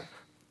 Again,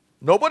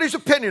 nobody's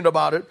opinion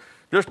about it,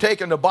 just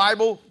taking the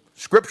Bible,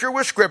 Scripture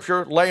with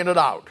Scripture, laying it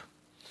out.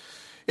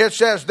 It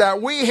says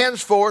that we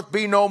henceforth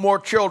be no more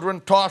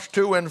children tossed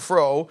to and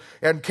fro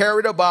and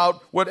carried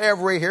about with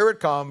every, here it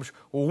comes,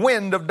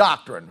 wind of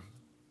doctrine,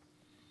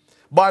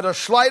 by the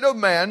sleight of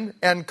men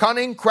and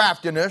cunning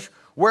craftiness,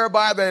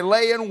 whereby they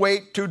lay in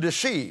wait to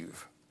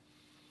deceive.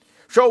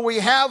 So we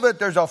have that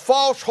there's a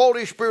false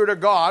Holy Spirit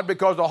of God,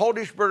 because the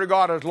Holy Spirit of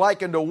God is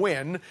likened to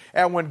wind,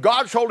 and when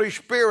God's Holy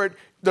Spirit,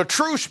 the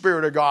true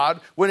Spirit of God,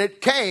 when it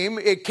came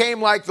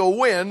like the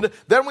wind.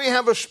 Then we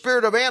have a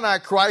spirit of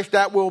Antichrist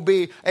that will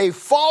be a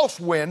false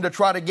wind to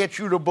try to get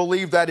you to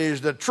believe that is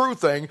the true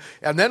thing.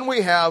 And then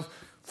we have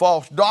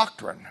false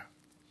doctrine.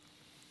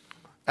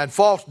 And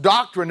false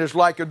doctrine is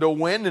likened to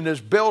wind and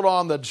is built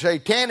on the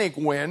satanic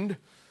wind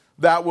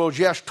that will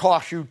just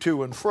toss you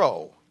to and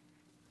fro.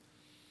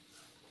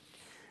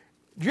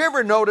 Do you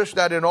ever notice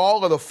that in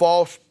all of the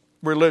false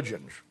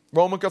religions,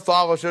 Roman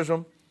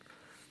Catholicism,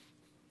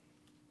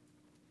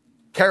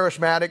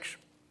 Charismatics,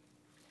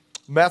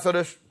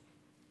 Methodists,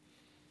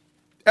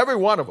 every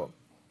one of them.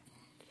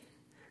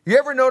 You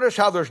ever notice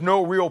how there's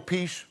no real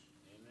peace?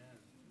 Amen.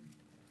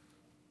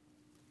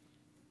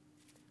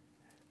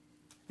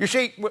 You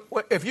see,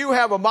 if you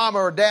have a mom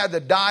or a dad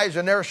that dies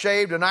and they're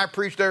saved and I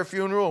preach their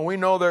funeral and we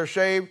know they're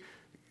saved,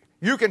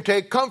 you can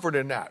take comfort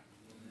in that.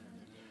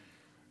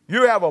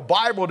 You have a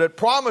Bible that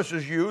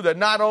promises you that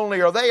not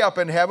only are they up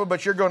in heaven,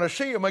 but you're going to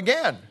see them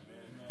again.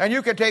 And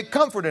you can take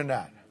comfort in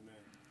that.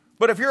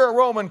 But if you're a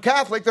Roman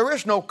Catholic, there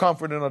is no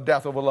comfort in the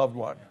death of a loved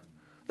one.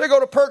 They go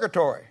to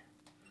purgatory.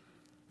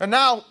 And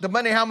now,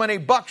 depending how many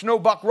bucks, no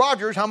Buck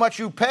Rogers, how much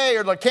you pay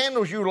or the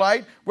candles you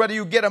light, whether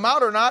you get them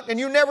out or not, and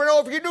you never know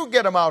if you do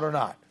get them out or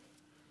not.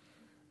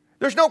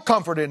 There's no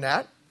comfort in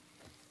that.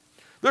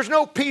 There's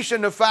no peace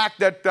in the fact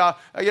that, that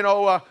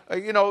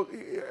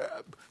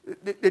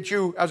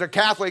you, as a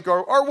Catholic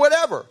or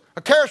whatever,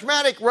 a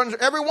charismatic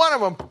every one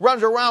of them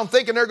runs around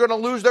thinking they're going to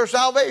lose their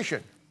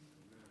salvation.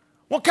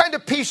 What kind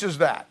of peace is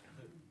that?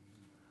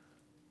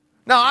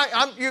 Now,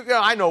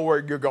 I know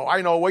where you go.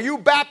 I know, well, you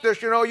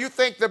Baptists, you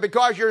think that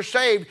because you're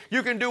saved,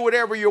 you can do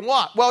whatever you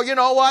want. Well, you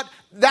know what?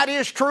 That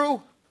is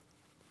true.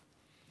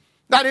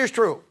 That is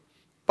true.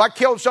 If I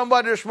killed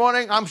somebody this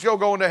morning, I'm still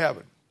going to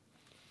heaven.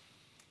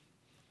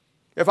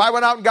 If I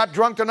went out and got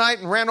drunk tonight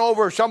and ran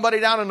over somebody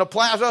down in the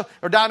plaza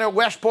or down at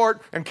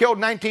Westport and killed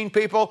 19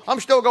 people, I'm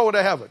still going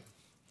to heaven.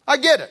 I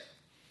get it.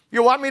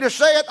 You want me to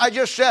say it? I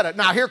just said it.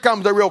 Now, here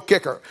comes the real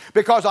kicker.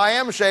 Because I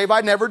am saved,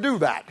 I never do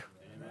that.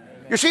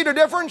 Amen. You see the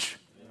difference?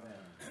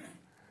 Amen.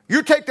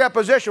 You take that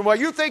position. Well,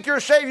 you think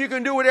you're saved, you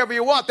can do whatever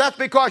you want. That's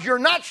because you're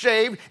not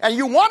saved and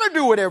you want to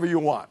do whatever you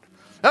want.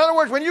 In other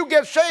words, when you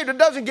get saved, it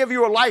doesn't give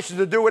you a license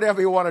to do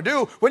whatever you want to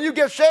do. When you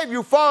get saved,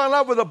 you fall in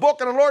love with the book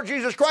and the Lord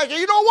Jesus Christ, and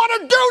you don't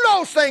want to do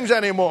those things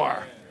anymore.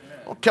 Amen.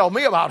 Don't tell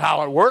me about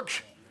how it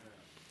works.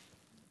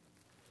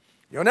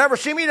 You'll never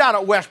see me down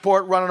at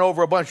Westport running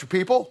over a bunch of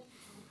people.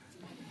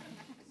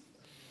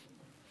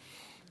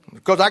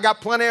 Because I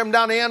got plenty of them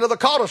down the end of the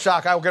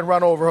cul-de-sac I can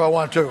run over if I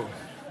want to.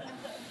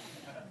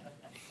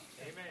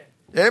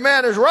 Amen.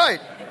 Amen is right.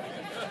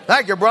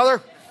 Thank you,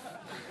 brother.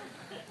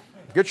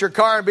 Get your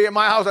car and be at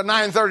my house at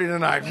 9:30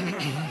 tonight.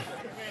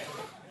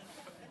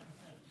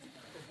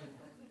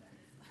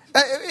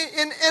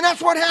 And that's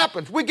what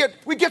happens. We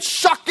get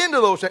sucked into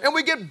those things and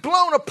we get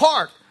blown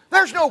apart.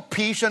 There's no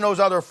peace in those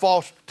other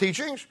false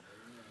teachings.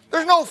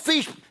 There's no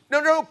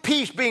no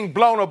peace being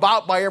blown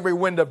about by every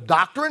wind of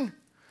doctrine.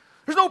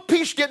 There's no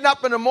peace getting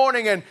up in the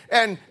morning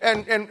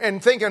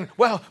and thinking,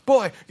 well,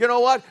 boy, you know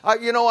what?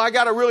 I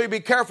got to really be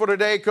careful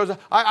today because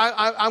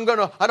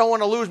I don't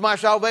want to lose my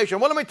salvation.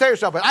 Well, let me tell you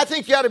something. I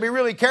think you ought to be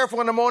really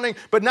careful in the morning,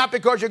 but not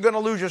because you're going to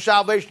lose your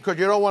salvation, because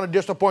you don't want to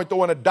disappoint the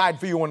one that died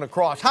for you on the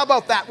cross. How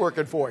about that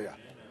working for you?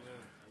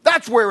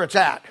 That's where it's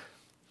at.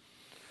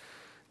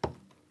 And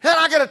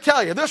I got to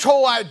tell you, this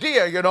whole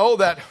idea,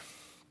 that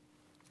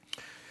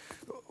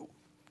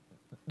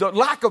the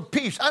lack of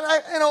peace.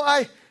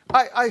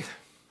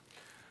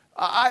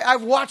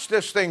 I've watched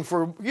this thing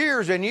for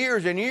years and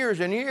years and years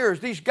and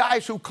years. These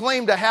guys who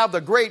claim to have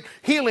the great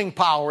healing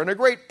power and the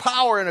great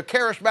power in a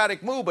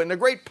charismatic movement and the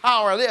great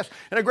power of this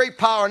and the great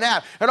power in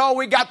that. And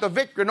we got the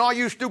victory and all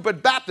you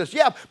stupid Baptists.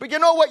 Yeah, but you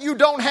know what you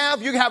don't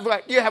have? You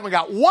haven't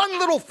got one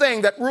little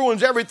thing that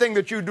ruins everything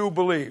that you do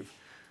believe.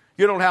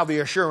 You don't have the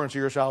assurance of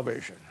your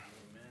salvation.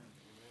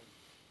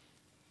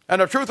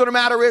 And the truth of the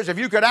matter is, if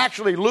you could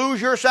actually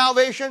lose your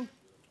salvation,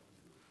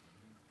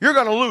 you're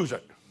going to lose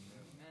it.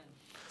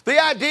 The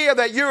idea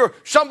that you're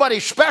somebody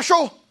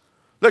special,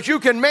 that you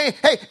can make.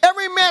 Hey,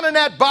 every man in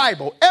that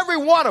Bible, every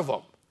one of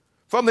them,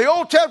 from the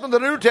Old Testament to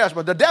the New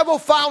Testament, the devil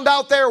found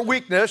out their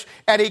weakness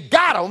and he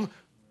got them.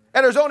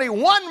 And there's only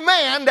one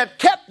man that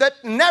kept it,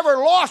 never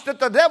lost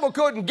it, the devil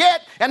couldn't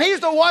get, and he's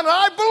the one that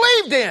I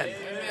believed in.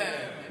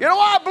 Amen. You know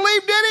why I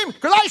believed in him?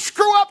 Because I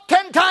screw up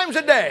 10 times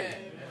a day. Amen.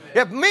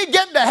 If me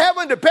getting to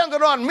heaven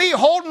depended on me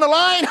holding the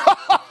line,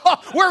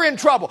 we're in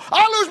trouble.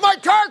 I lose my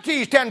car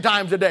keys 10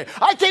 times a day.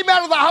 I came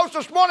out of the house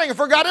this morning and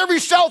forgot every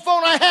cell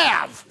phone I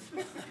have.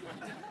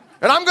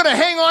 And I'm going to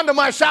hang on to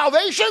my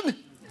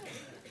salvation?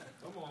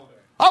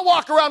 I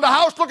walk around the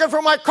house looking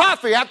for my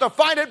coffee. I have to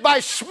find it by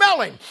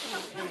smelling.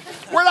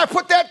 Where did I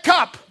put that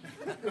cup?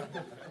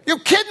 You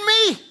kidding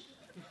me?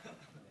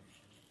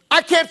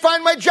 I can't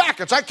find my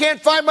jackets. I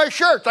can't find my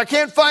shirts. I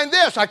can't find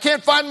this. I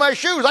can't find my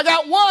shoes. I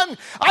got one.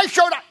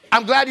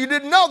 I'm glad you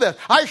didn't know this.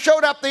 I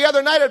showed up the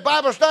other night at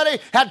Bible study,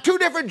 had 2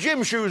 different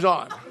gym shoes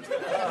on.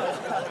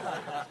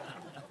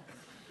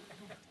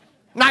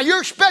 Now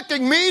you're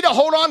expecting me to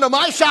hold on to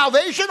my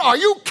salvation? Are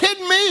you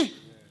kidding me?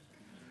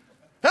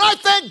 And I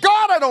thank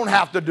God I don't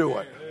have to do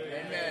it.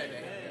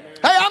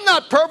 Hey, I'm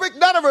not perfect.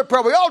 None of it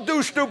perfect. We all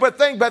do stupid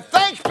things, but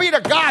thanks be to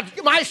God,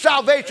 my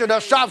salvation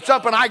is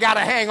something I got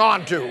to hang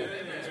on to.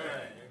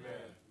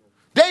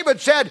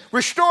 David said,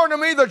 restore to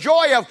me the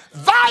joy of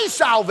thy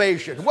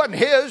salvation. It wasn't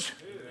his.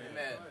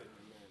 Amen.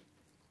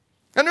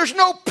 And there's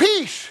no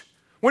peace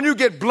when you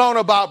get blown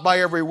about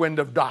by every wind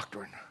of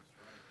doctrine.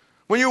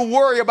 When you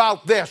worry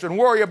about this and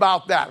worry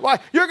about that. Well,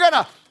 you're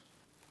gonna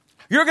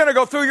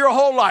go through your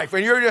whole life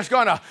and you're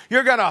gonna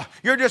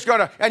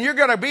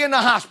be in the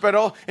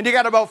hospital and you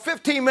got about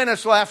 15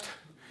 minutes left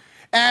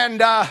and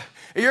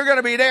you're going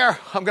to be there.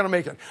 I'm going to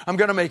make it. I'm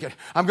going to make it.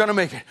 I'm going to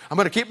make it. I'm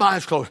going to keep my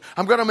eyes closed.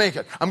 I'm going to make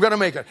it. I'm going to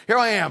make it. Here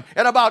I am.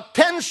 And about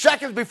 10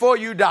 seconds before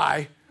you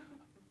die,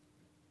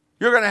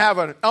 you're going to have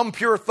an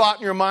impure thought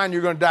in your mind.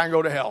 You're going to die and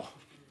go to hell.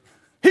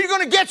 He's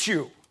going to get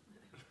you.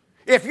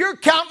 If you're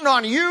counting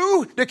on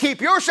you to keep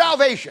your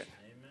salvation,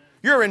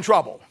 you're in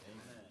trouble.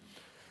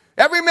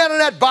 Every man in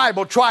that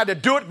Bible tried to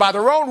do it by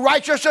their own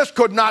righteousness,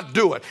 could not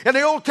do it. In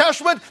the Old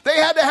Testament, they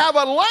had to have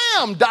a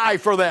lamb die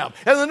for them.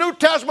 In the New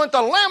Testament,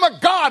 the Lamb of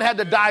God had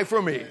to die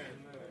for me.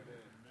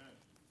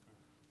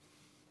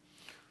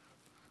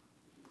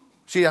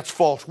 See, that's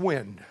false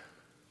wind.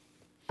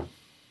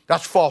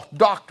 That's false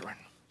doctrine.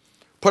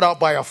 Put out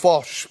by a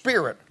false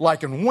spirit,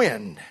 like in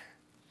wind.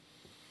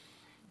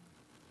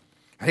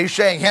 And he's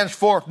saying,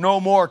 henceforth no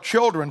more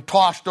children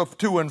tossed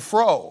to and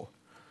fro,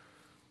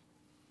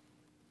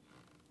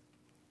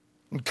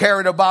 and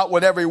carried about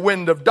with every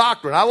wind of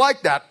doctrine. I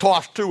like that,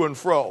 tossed to and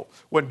fro.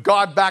 When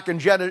God back in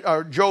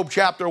Job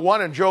chapter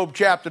 1 and Job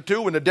chapter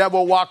 2, when the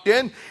devil walked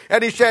in,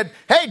 and he said,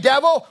 hey,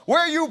 devil,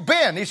 where you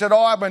been? He said,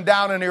 I've been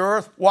down in the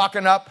earth,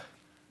 walking up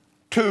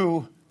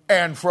to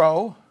and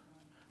fro.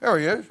 There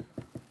he is.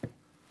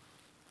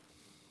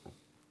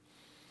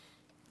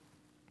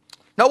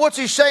 Now, what's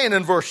he saying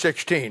in verse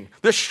 16?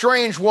 This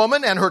strange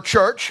woman and her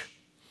church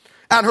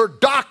and her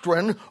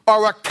doctrine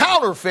are a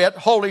counterfeit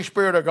Holy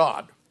Spirit of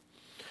God.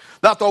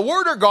 That the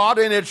Word of God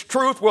in its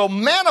truth will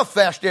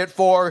manifest it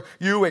for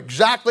you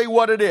exactly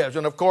what it is.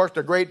 And of course,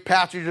 the great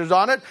passages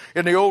on it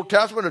in the Old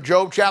Testament of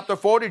Job chapter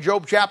 40,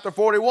 Job chapter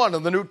 41.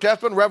 In the New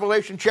Testament,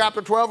 Revelation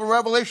chapter 12 and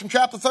Revelation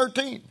chapter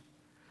 13.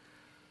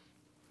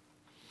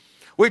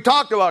 We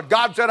talked about,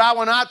 God said, I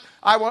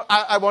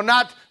will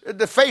not,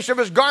 the face of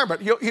his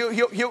garment.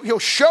 He'll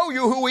show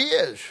you who he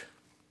is.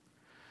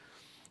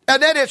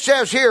 And then it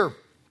says here,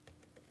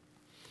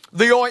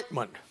 the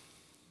ointment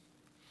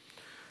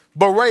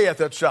bewrayeth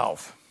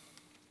itself.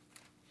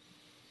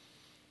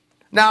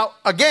 Now,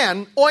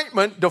 again,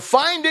 ointment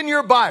defined in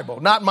your Bible,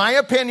 not my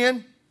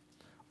opinion,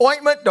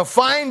 ointment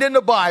defined in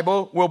the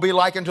Bible will be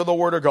likened to the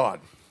Word of God.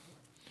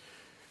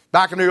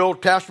 Back in the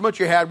Old Testament,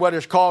 you had what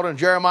is called in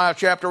Jeremiah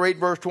chapter 8,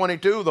 verse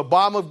 22, the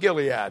balm of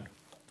Gilead.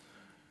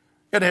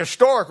 In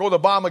historical, the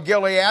balm of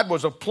Gilead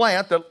was a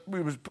plant that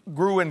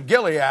grew in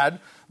Gilead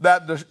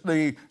that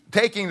the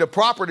taking the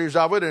properties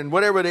of it and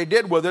whatever they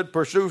did with it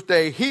produced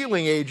a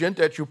healing agent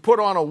that you put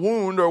on a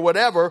wound or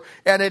whatever,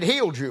 and it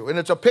healed you. And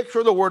it's a picture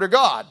of the Word of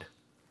God.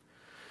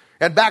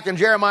 And back in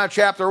Jeremiah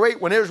chapter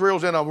 8, when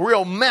Israel's in a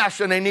real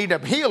mess and they need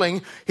a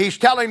healing, he's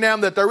telling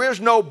them that there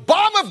is no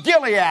balm of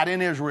Gilead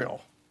in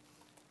Israel.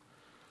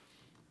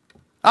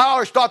 I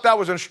always thought that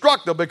was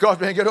instructive, because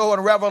when you get over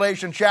in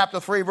Revelation chapter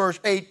 3, verse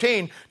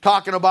 18,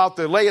 talking about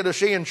the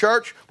Laodicean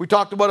church, we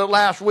talked about it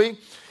last week.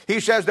 He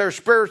says they're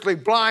spiritually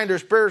blind, they're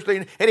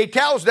spiritually, and he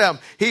tells them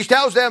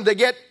to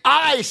get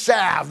eye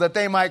salve that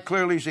they might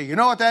clearly see. You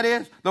know what that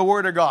is? The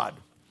Word of God.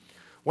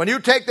 When you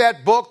take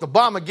that book, the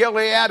balm of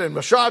Gilead, and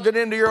massage it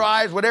into your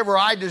eyes, whatever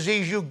eye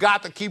disease you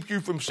got that keeps you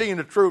from seeing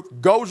the truth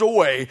goes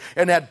away,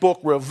 and that book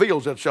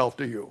reveals itself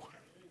to you.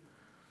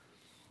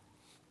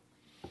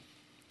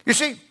 You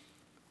see,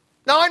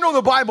 now I know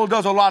the Bible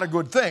does a lot of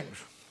good things,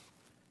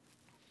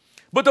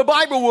 but the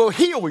Bible will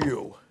heal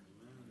you.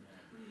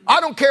 I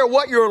don't care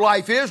what your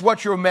life is,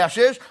 what your mess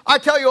is. I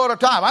tell you all the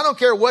time, I don't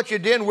care what you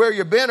did, where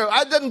you've been.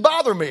 It doesn't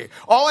bother me.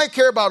 All I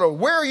care about is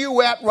where are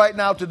you at right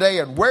now today,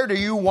 and where do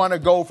you want to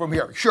go from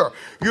here? Sure,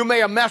 you may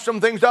have messed some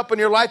things up in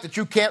your life that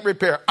you can't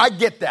repair. I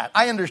get that.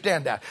 I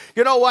understand that.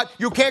 You know what?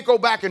 You can't go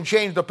back and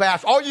change the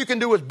past. All you can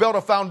do is build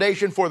a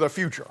foundation for the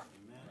future.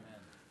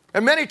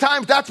 And many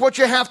times that's what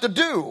you have to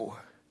do.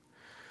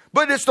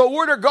 But it's the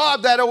Word of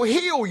God that will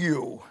heal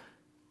you.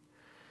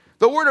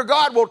 The Word of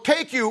God will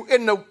take you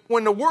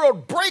when the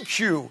world breaks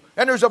you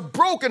and there's a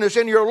brokenness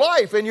in your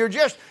life and you're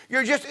just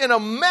in a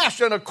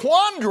mess and a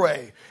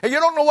quandary and you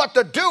don't know what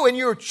to do and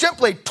you're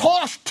simply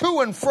tossed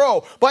to and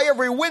fro by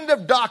every wind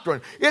of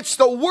doctrine. It's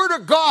the Word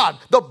of God,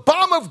 the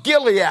balm of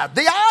Gilead,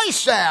 the eye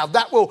salve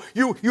that will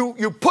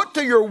you put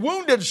to your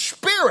wounded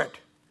spirit,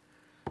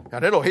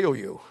 and it'll heal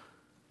you.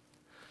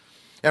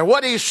 And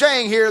what he's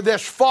saying here,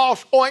 this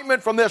false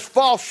ointment from this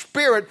false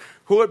spirit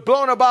who had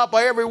blown about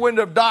by every wind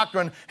of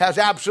doctrine, has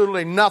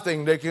absolutely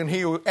nothing that can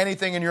heal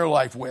anything in your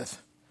life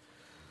with.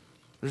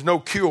 There's no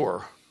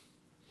cure.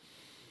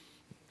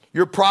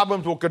 Your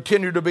problems will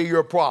continue to be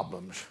your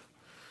problems.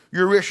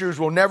 Your issues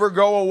will never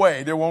go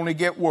away. They will only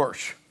get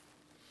worse.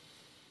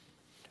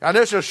 And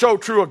this is so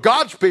true of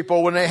God's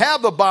people. When they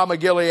have the balm of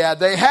Gilead,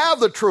 they have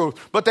the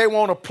truth, but they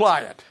won't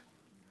apply it.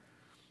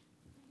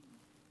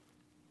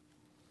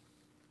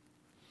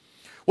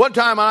 One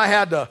time I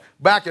had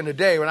back in the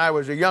day when I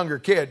was a younger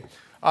kid,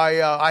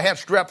 I had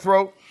strep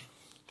throat.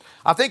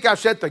 I think I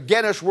set the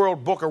Guinness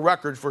World Book of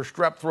Records for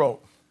strep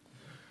throat.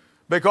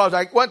 Because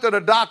I went to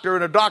the doctor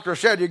and the doctor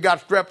said you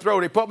got strep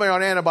throat. He put me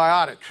on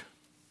antibiotics.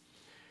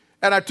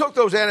 And I took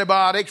those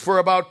antibiotics for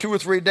about 2 or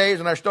 3 days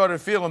and I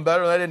started feeling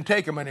better and I didn't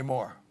take them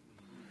anymore.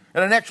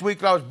 And the next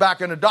week I was back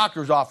in the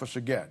doctor's office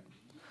again.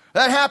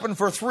 That happened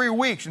for 3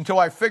 weeks until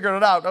I figured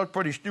it out. That was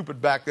pretty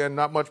stupid back then,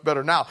 not much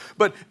better now.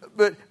 But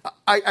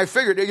I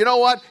figured, you know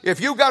what?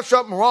 If you got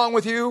something wrong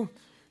with you,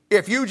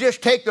 if you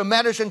just take the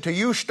medicine till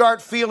you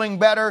start feeling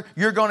better,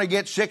 you're going to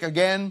get sick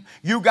again.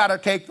 You got to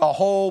take the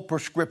whole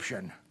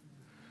prescription.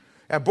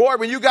 And boy,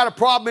 when you got a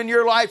problem in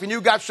your life and you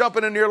got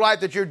something in your life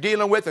that you're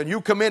dealing with and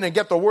you come in and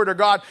get the Word of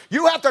God,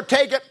 you have to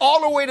take it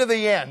all the way to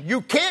the end.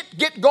 You can't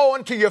get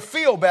going till you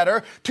feel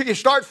better, till you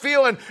start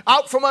feeling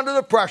out from under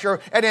the pressure,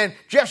 and then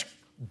just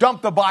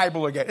dump the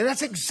Bible again. And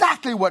that's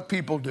exactly what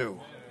people do.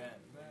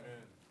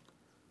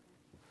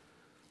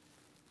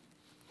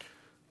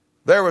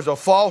 There was a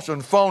false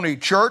and phony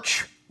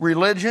church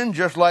religion,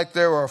 just like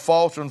there are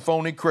false and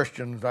phony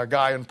Christians. A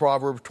guy in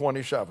Proverbs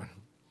 27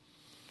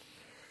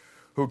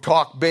 who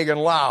talk big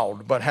and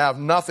loud, but have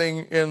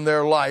nothing in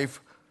their life,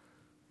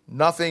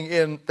 nothing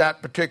in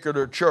that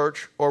particular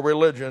church or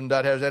religion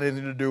that has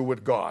anything to do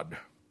with God.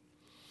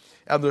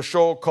 And the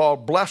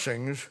so-called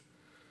blessings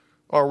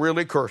are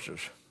really curses.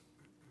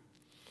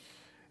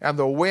 And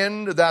the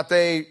wind that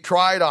they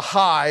try to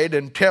hide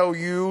and tell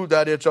you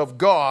that it's of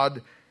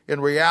God,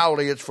 in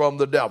reality it's from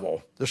the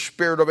devil, the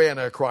spirit of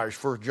Antichrist,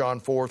 1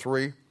 John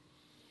 4:3.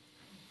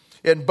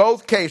 In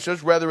both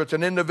cases, whether it's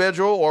an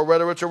individual or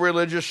whether it's a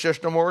religious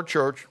system or a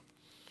church,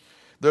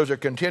 there's a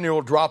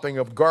continual dropping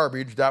of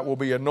garbage that will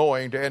be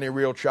annoying to any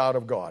real child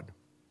of God.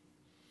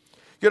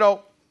 You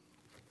know,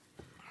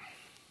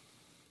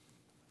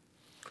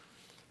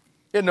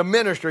 in the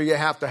ministry, you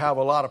have to have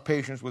a lot of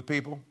patience with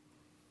people.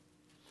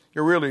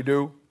 You really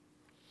do.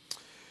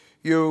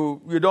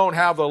 You don't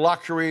have the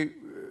luxury,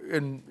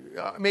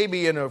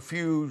 maybe in a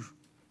few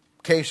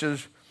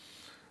cases,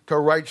 to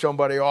write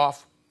somebody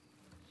off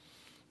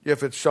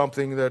if it's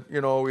something that,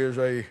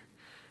 is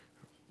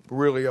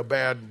really a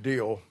bad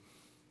deal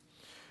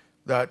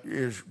that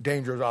is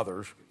dangerous to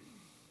others.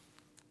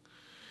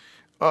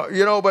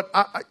 But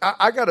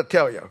I got to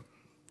tell you,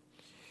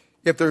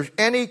 if there's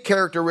any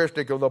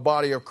characteristic of the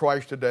body of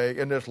Christ today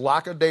in this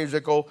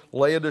lackadaisical,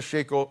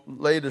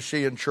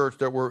 Laodicean church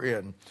that we're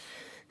in,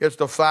 it's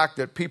the fact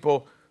that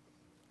people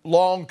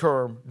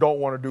long-term don't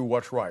want to do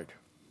what's right.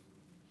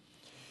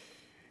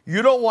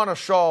 You don't want to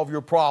solve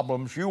your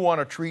problems. You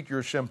want to treat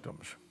your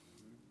symptoms.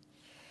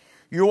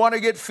 You want to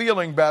get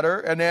feeling better,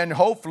 and then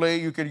hopefully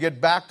you can get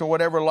back to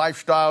whatever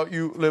lifestyle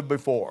you lived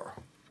before.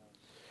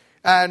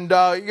 And,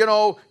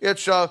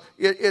 it's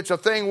a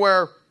thing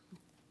where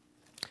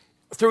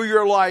through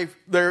your life,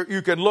 there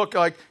you can look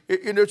like,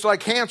 it's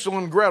like Hansel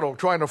and Gretel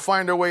trying to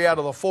find their way out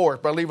of the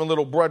forest by leaving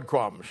little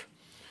breadcrumbs.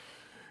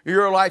 In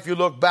your life, you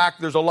look back,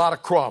 there's a lot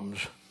of crumbs.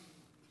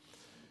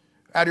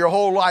 And your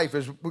whole life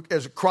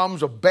is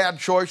crumbs of bad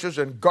choices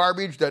and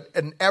garbage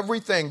and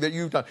everything that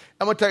you've done.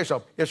 I'm going to tell you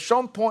something. At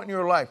some point in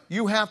your life,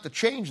 you have to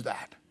change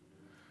that.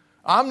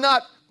 I'm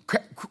not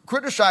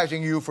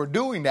criticizing you for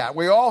doing that.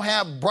 We all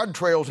have blood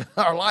trails in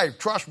our life,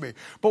 trust me.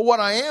 But what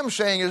I am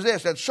saying is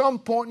this: at some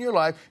point in your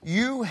life,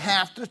 you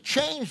have to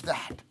change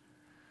that.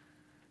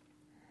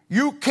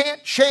 You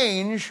can't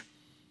change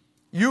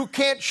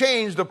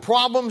the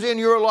problems in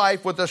your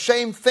life with the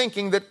same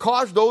thinking that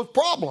caused those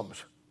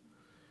problems.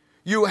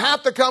 You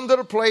have to come to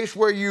the place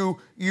where you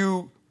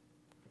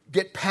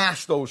get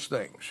past those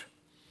things.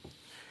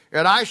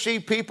 And I see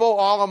people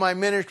all of my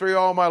ministry,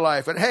 all my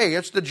life. And hey,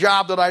 it's the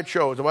job that I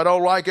chose. If I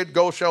don't like it,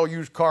 go sell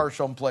used cars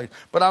someplace.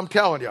 But I'm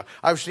telling you,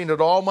 I've seen it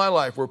all my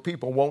life where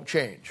people won't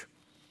change.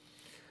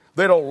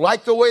 They don't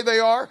like the way they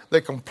are.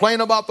 They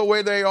complain about the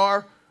way they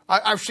are.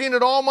 I've seen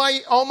it all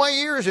my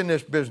years in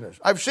this business.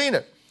 I've seen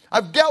it.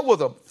 I've dealt with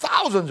them,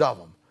 thousands of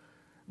them.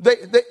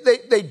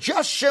 They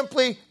just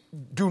simply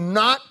do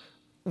not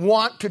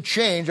want to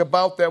change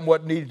about them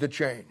what needs to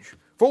change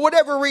for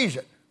whatever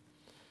reason.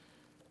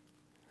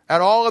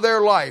 And all of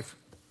their life,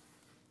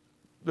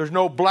 there's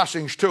no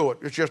blessings to it.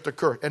 It's just a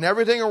curse. And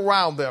everything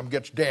around them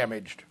gets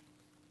damaged.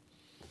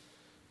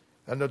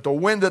 And that the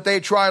wind that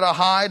they try to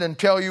hide and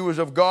tell you is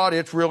of God,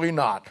 it's really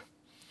not.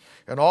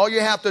 And all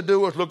you have to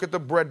do is look at the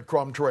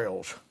breadcrumb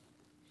trails.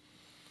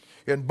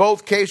 In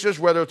both cases,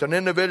 whether it's an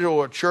individual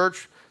or a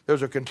church,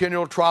 there's a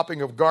continual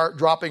dropping of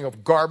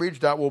garbage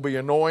that will be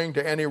annoying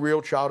to any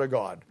real child of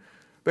God,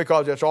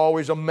 because it's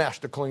always a mess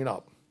to clean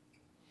up.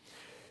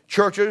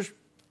 Churches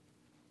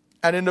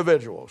and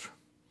individuals.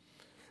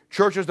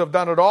 Churches have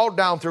done it all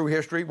down through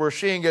history. We're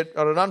seeing it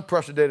on an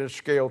unprecedented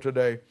scale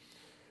today.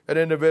 And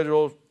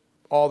individuals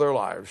all their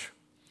lives.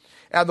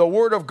 And the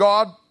Word of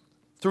God,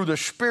 through the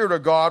Spirit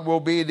of God, will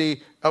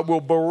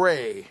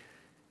beret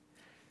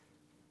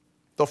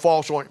the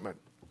false ointment.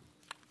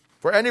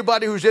 For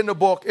anybody who's in the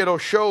book, it'll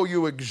show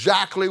you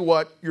exactly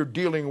what you're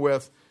dealing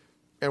with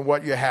and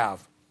what you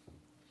have.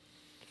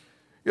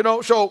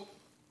 So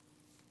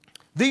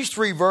these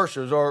three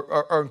verses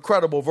are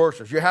incredible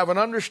verses. You have an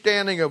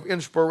understanding of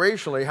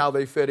inspirationally how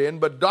they fit in,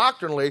 but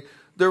doctrinally,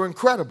 they're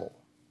incredible.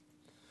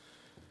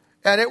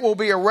 And it will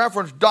be a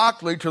reference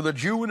doctrinally to the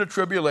Jew in the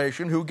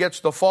tribulation who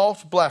gets the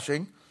false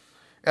blessing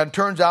and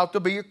turns out to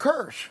be a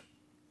curse.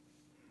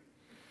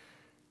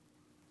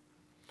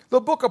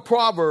 The book of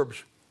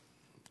Proverbs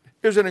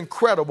is an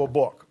incredible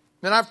book.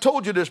 And I've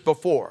told you this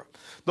before.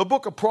 The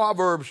book of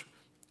Proverbs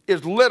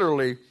is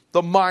literally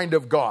the mind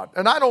of God.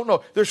 And I don't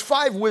know, there's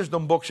 5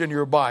 wisdom books in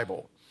your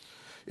Bible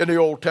in the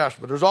Old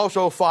Testament. There's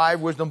also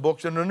 5 wisdom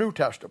books in the New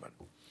Testament.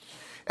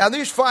 And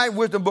these 5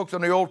 wisdom books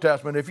in the Old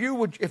Testament, if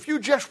you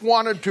just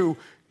wanted to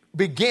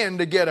begin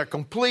to get a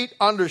complete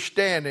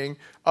understanding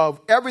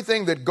of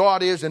everything that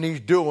God is and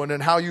He's doing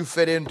and how you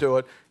fit into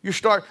it,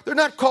 they're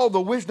not called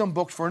the wisdom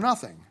books for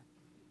nothing.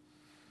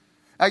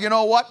 And you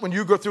know what? When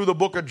you go through the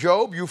book of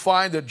Job, you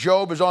find that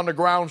Job is on the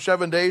ground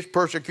 7 days,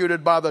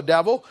 persecuted by the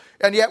devil.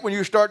 And yet when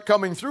you start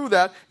coming through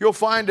that, you'll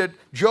find that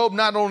Job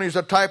not only is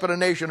a type of the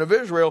nation of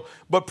Israel,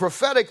 but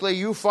prophetically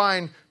you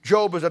find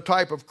Job as a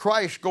type of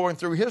Christ going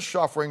through his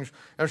sufferings,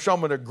 and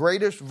some of the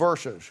greatest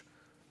verses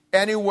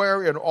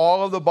anywhere in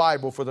all of the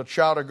Bible for the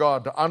child of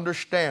God to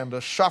understand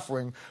the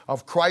suffering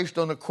of Christ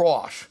on the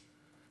cross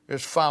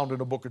is found in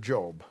the book of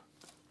Job.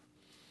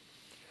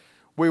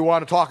 We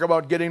want to talk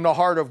about getting the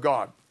heart of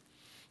God.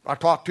 I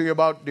talked to you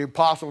about the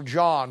Apostle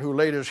John, who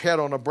laid his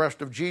head on the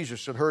breast of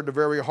Jesus and heard the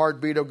very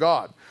heartbeat of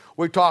God.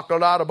 We talked a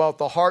lot about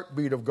the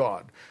heartbeat of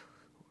God.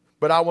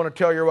 But I want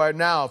to tell you right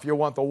now, if you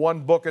want the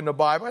one book in the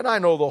Bible, and I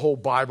know the whole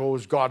Bible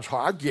is God's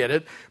heart, I get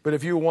it, but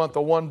if you want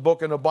the one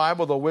book in the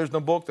Bible, the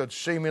wisdom book that's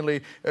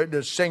seemingly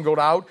is singled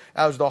out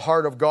as the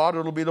heart of God,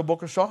 it'll be the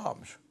book of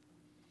Psalms.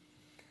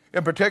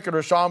 In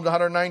particular, Psalms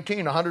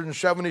 119,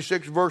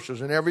 176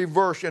 verses, and every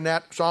verse in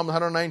that Psalm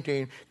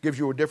 119 gives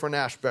you a different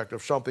aspect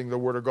of something the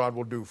Word of God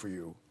will do for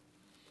you.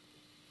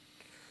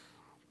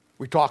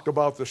 We talked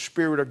about the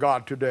Spirit of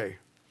God today.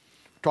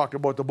 We talked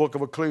about the book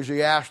of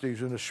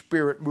Ecclesiastes and the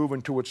Spirit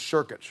moving to its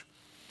circuits.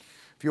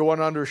 If you want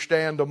to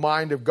understand the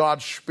mind of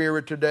God's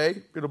Spirit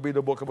today, it'll be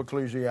the book of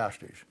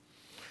Ecclesiastes.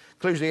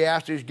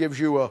 Ecclesiastes gives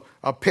you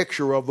a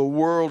picture of the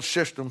world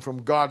system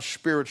from God's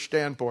Spirit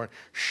standpoint,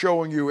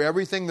 showing you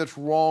everything that's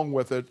wrong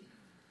with it.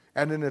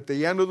 And then at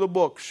the end of the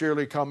book,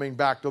 surely coming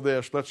back to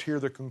this, let's hear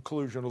the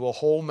conclusion of the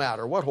whole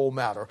matter. What whole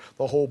matter?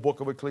 The whole book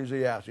of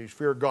Ecclesiastes.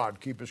 Fear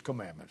God, keep His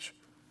commandments.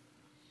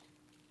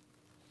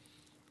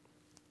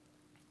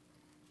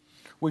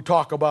 We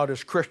talk about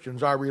as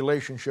Christians our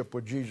relationship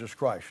with Jesus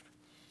Christ.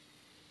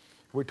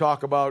 We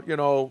talk about,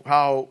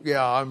 how,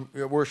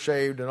 we're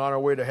saved and on our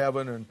way to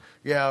heaven,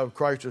 and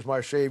Christ is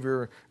my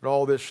Savior and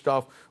all this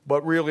stuff.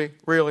 But really,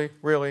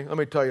 let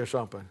me tell you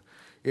something.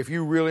 If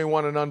you really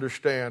want to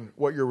understand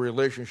what your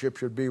relationship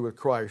should be with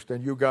Christ,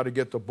 then you've got to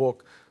get the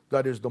book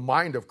that is the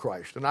mind of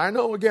Christ. And I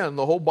know, again,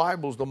 the whole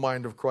Bible is the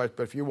mind of Christ,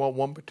 but if you want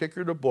one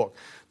particular book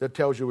that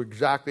tells you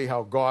exactly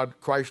how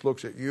Christ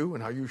looks at you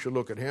and how you should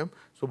look at him,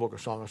 it's the book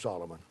of Song of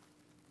Solomon.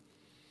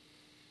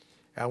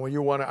 And when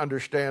you want to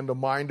understand the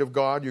mind of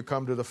God, you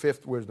come to the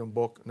fifth wisdom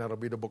book, and that'll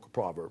be the book of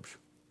Proverbs.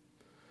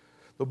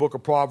 The book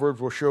of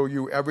Proverbs will show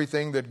you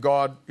everything that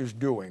God is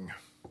doing.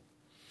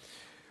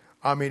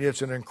 I mean,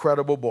 it's an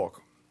incredible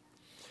book.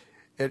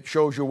 It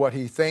shows you what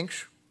he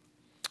thinks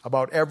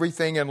about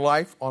everything in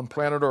life on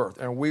planet Earth.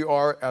 And we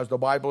are, as the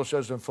Bible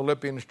says in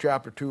Philippians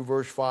chapter 2,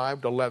 verse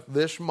 5, to let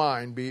this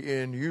mind be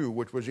in you,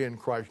 which was in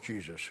Christ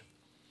Jesus.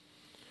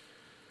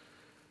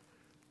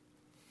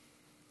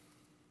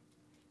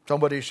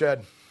 Somebody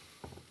said,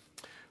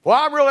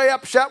 well, I'm really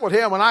upset with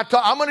him, and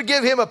I'm going to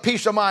give him a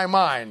piece of my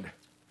mind.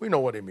 We know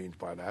what he means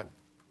by that.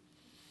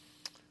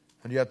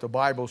 And yet the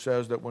Bible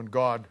says that when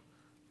God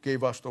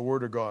gave us the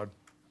Word of God,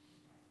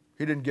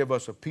 he didn't give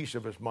us a piece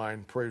of his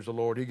mind, praise the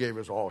Lord. He gave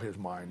us all his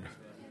mind.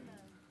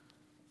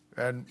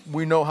 And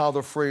we know how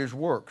the phrase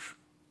works.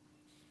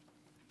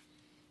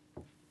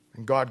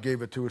 And God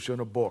gave it to us in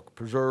a book,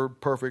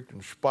 preserved, perfect,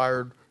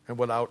 inspired, and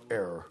without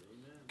error.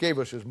 Gave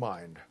us his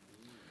mind.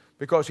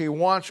 Because he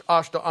wants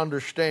us to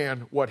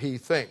understand what he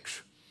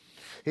thinks.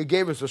 He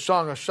gave us the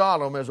Song of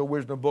Solomon as a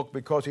wisdom book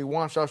because he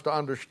wants us to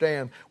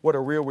understand what a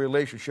real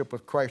relationship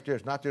with Christ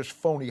is, not this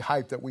phony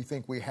hype that we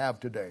think we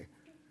have today.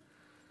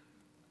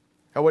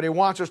 And when he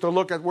wants us to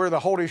look at where the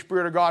Holy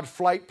Spirit of God's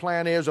flight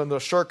plan is and the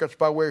circuits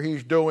by where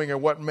he's doing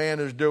and what man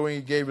is doing,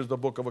 he gave us the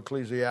book of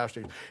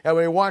Ecclesiastes. And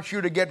when he wants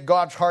you to get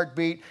God's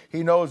heartbeat,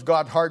 he knows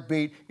God's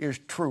heartbeat is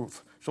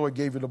truth. So he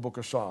gave you the book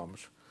of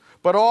Psalms.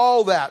 But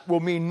all that will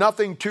mean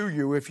nothing to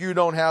you if you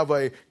don't have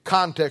a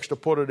context to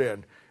put it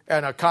in,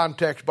 and a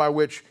context by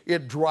which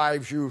it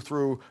drives you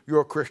through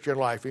your Christian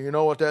life. And you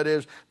know what that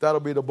is?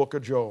 That'll be the book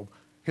of Job.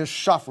 His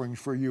sufferings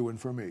for you and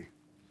for me.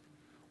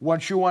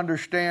 Once you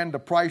understand the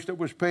price that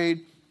was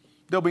paid,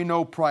 there'll be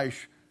no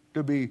price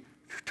to be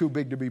too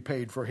big to be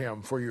paid for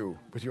him, for you,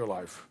 with your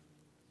life.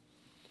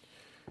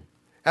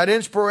 And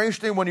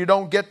inspirationally, when you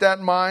don't get that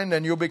in mind,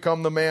 then you'll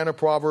become the man of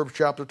Proverbs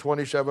chapter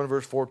 27,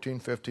 verse 14,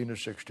 15, and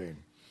 16.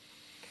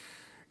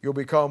 You'll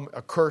become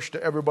a curse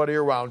to everybody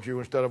around you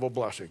instead of a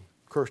blessing.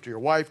 Curse to your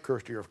wife,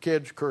 curse to your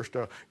kids, curse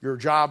to your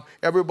job.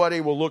 Everybody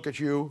will look at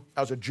you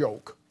as a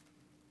joke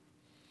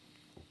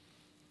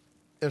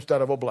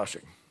instead of a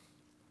blessing.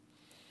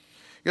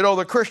 You know,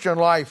 the Christian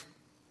life,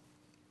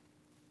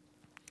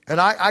 and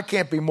I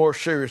can't be more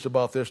serious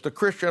about this. The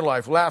Christian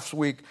life, last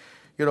week,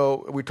 you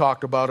know, we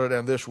talked about it,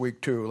 and this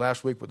week too.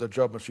 Last week with the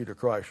judgment seat of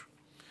Christ.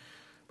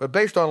 But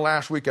based on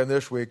last week and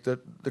this week,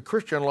 the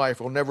Christian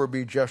life will never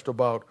be just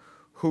about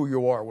who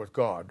you are with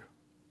God.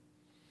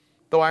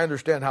 Though I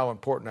understand how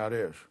important that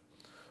is.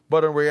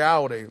 But in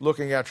reality,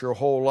 looking at your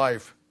whole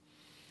life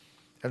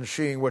and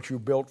seeing what you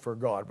built for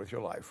God with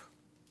your life.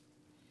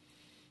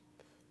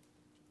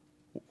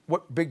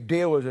 What big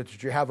deal is it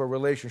that you have a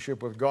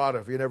relationship with God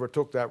if you never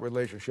took that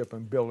relationship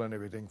and built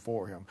anything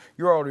for him?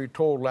 You're already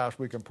told last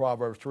week in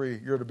Proverbs 3,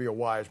 you're to be a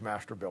wise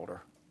master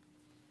builder.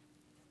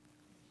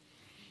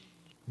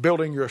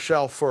 Building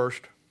yourself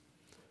first,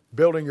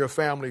 building your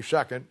family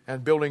second,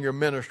 and building your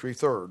ministry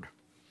third.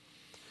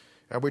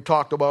 And we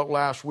talked about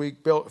last week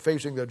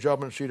facing the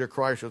judgment seat of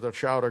Christ as a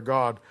child of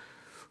God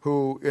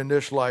who in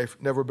this life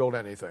never built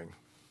anything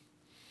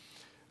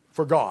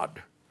for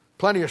God.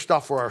 Plenty of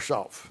stuff for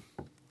ourselves.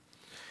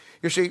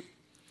 You see,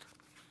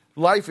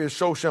 life is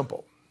so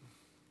simple.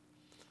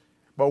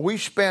 But we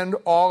spend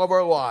all of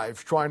our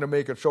lives trying to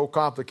make it so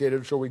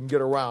complicated so we can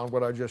get around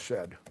what I just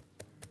said.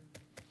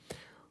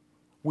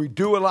 We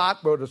do a lot,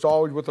 but it's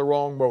always with the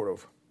wrong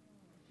motive.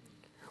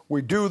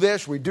 We do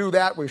this, we do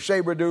that, we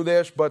say we do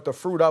this, but the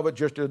fruit of it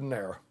just isn't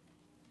there.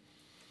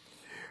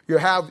 You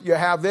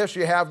have this,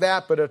 you have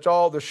that, but it's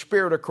all the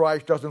Spirit of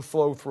Christ doesn't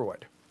flow through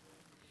it.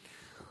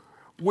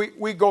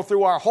 We go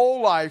through our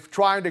whole life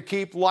trying to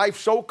keep life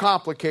so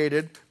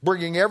complicated,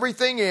 bringing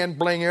everything in,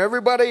 blaming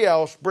everybody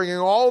else, bringing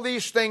all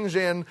these things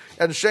in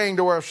and saying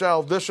to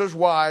ourselves, this is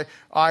why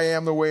I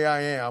am the way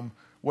I am,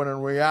 when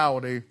in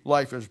reality,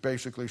 life is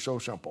basically so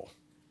simple.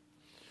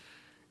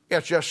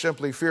 It's just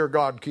simply fear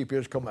God and keep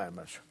his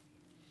commandments.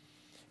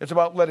 It's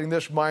about letting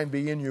this mind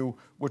be in you,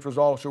 which was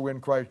also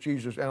in Christ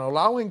Jesus, and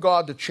allowing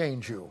God to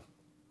change you.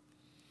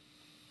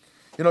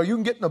 You know, you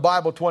can get in the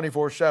Bible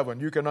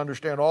 24/7. You can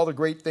understand all the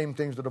great things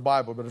of the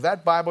Bible. But if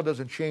that Bible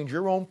doesn't change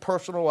your own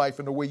personal life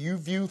and the way you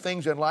view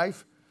things in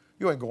life,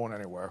 you ain't going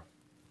anywhere.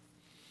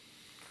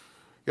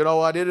 You know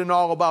what? It isn't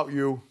all about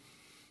you.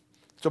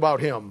 It's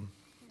about him.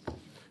 It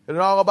isn't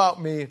all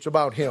about me. It's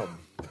about him.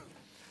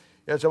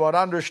 It's about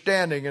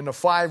understanding. In the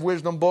 5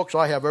 wisdom books,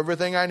 I have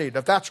everything I need.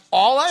 If that's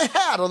all I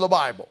had of the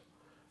Bible,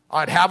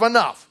 I'd have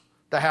enough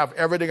to have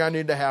everything I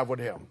need to have with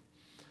him.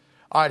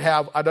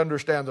 I'd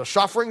understand the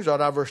sufferings.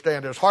 I'd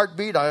understand his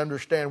heartbeat. I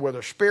understand where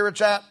the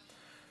Spirit's at.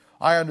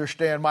 I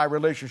understand my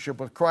relationship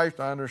with Christ.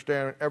 I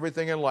understand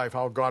everything in life,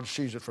 how God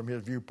sees it from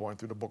his viewpoint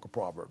through the book of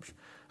Proverbs.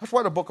 That's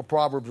why the book of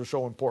Proverbs is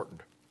so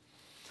important.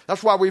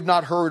 That's why we've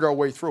not hurried our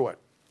way through it.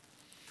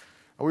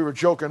 We were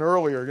joking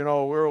earlier,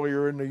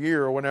 earlier in the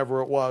year, or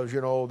whenever it was,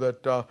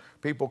 that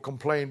people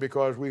complain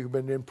because we've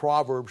been in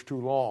Proverbs too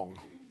long.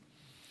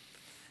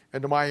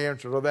 And my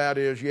answer to that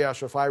is,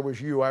 yes, if I was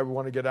you, I would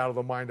want to get out of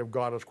the mind of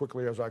God as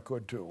quickly as I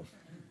could too.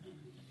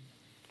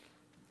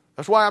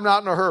 That's why I'm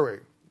not in a hurry.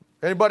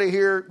 Anybody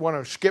here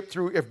want to skip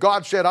through? If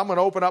God said, I'm going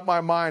to open up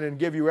my mind and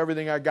give you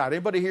everything I got,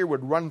 anybody here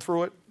would run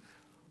through it?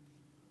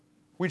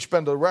 We'd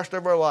spend the rest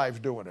of our lives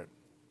doing it.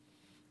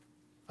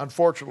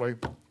 Unfortunately,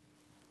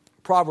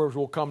 Proverbs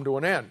will come to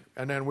an end,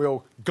 and then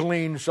we'll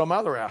glean some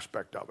other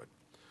aspect of it.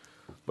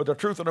 But the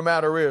truth of the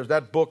matter is,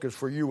 that book is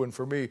for you and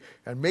for me.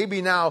 And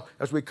maybe now,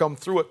 as we come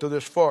through it to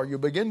this far, you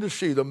begin to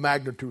see the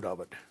magnitude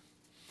of it.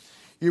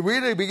 You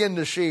really begin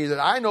to see that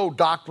I know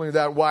doctrinally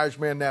that wise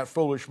man, that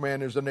foolish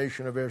man is the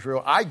nation of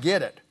Israel. I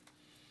get it.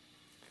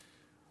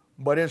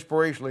 But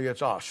inspirationally,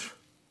 it's us.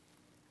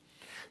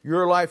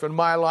 Your life and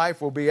my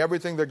life will be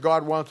everything that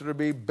God wants it to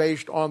be,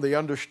 based on the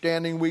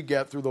understanding we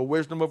get through the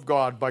wisdom of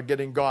God by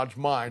getting God's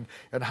mind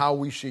and how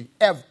we see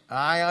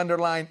I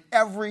underline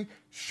every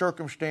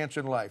circumstance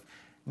in life.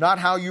 Not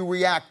how you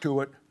react to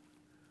it,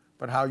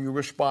 but how you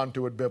respond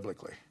to it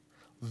biblically.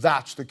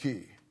 That's the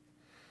key.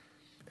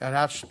 And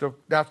that's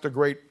the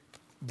great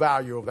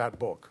value of that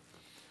book.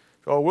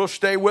 So we'll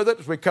stay with it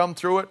as we come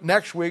through it.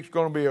 Next week's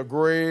going to be a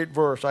great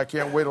verse. I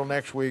can't wait till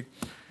next week.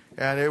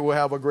 And we'll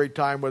have a great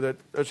time with it.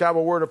 Let's have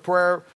a word of prayer.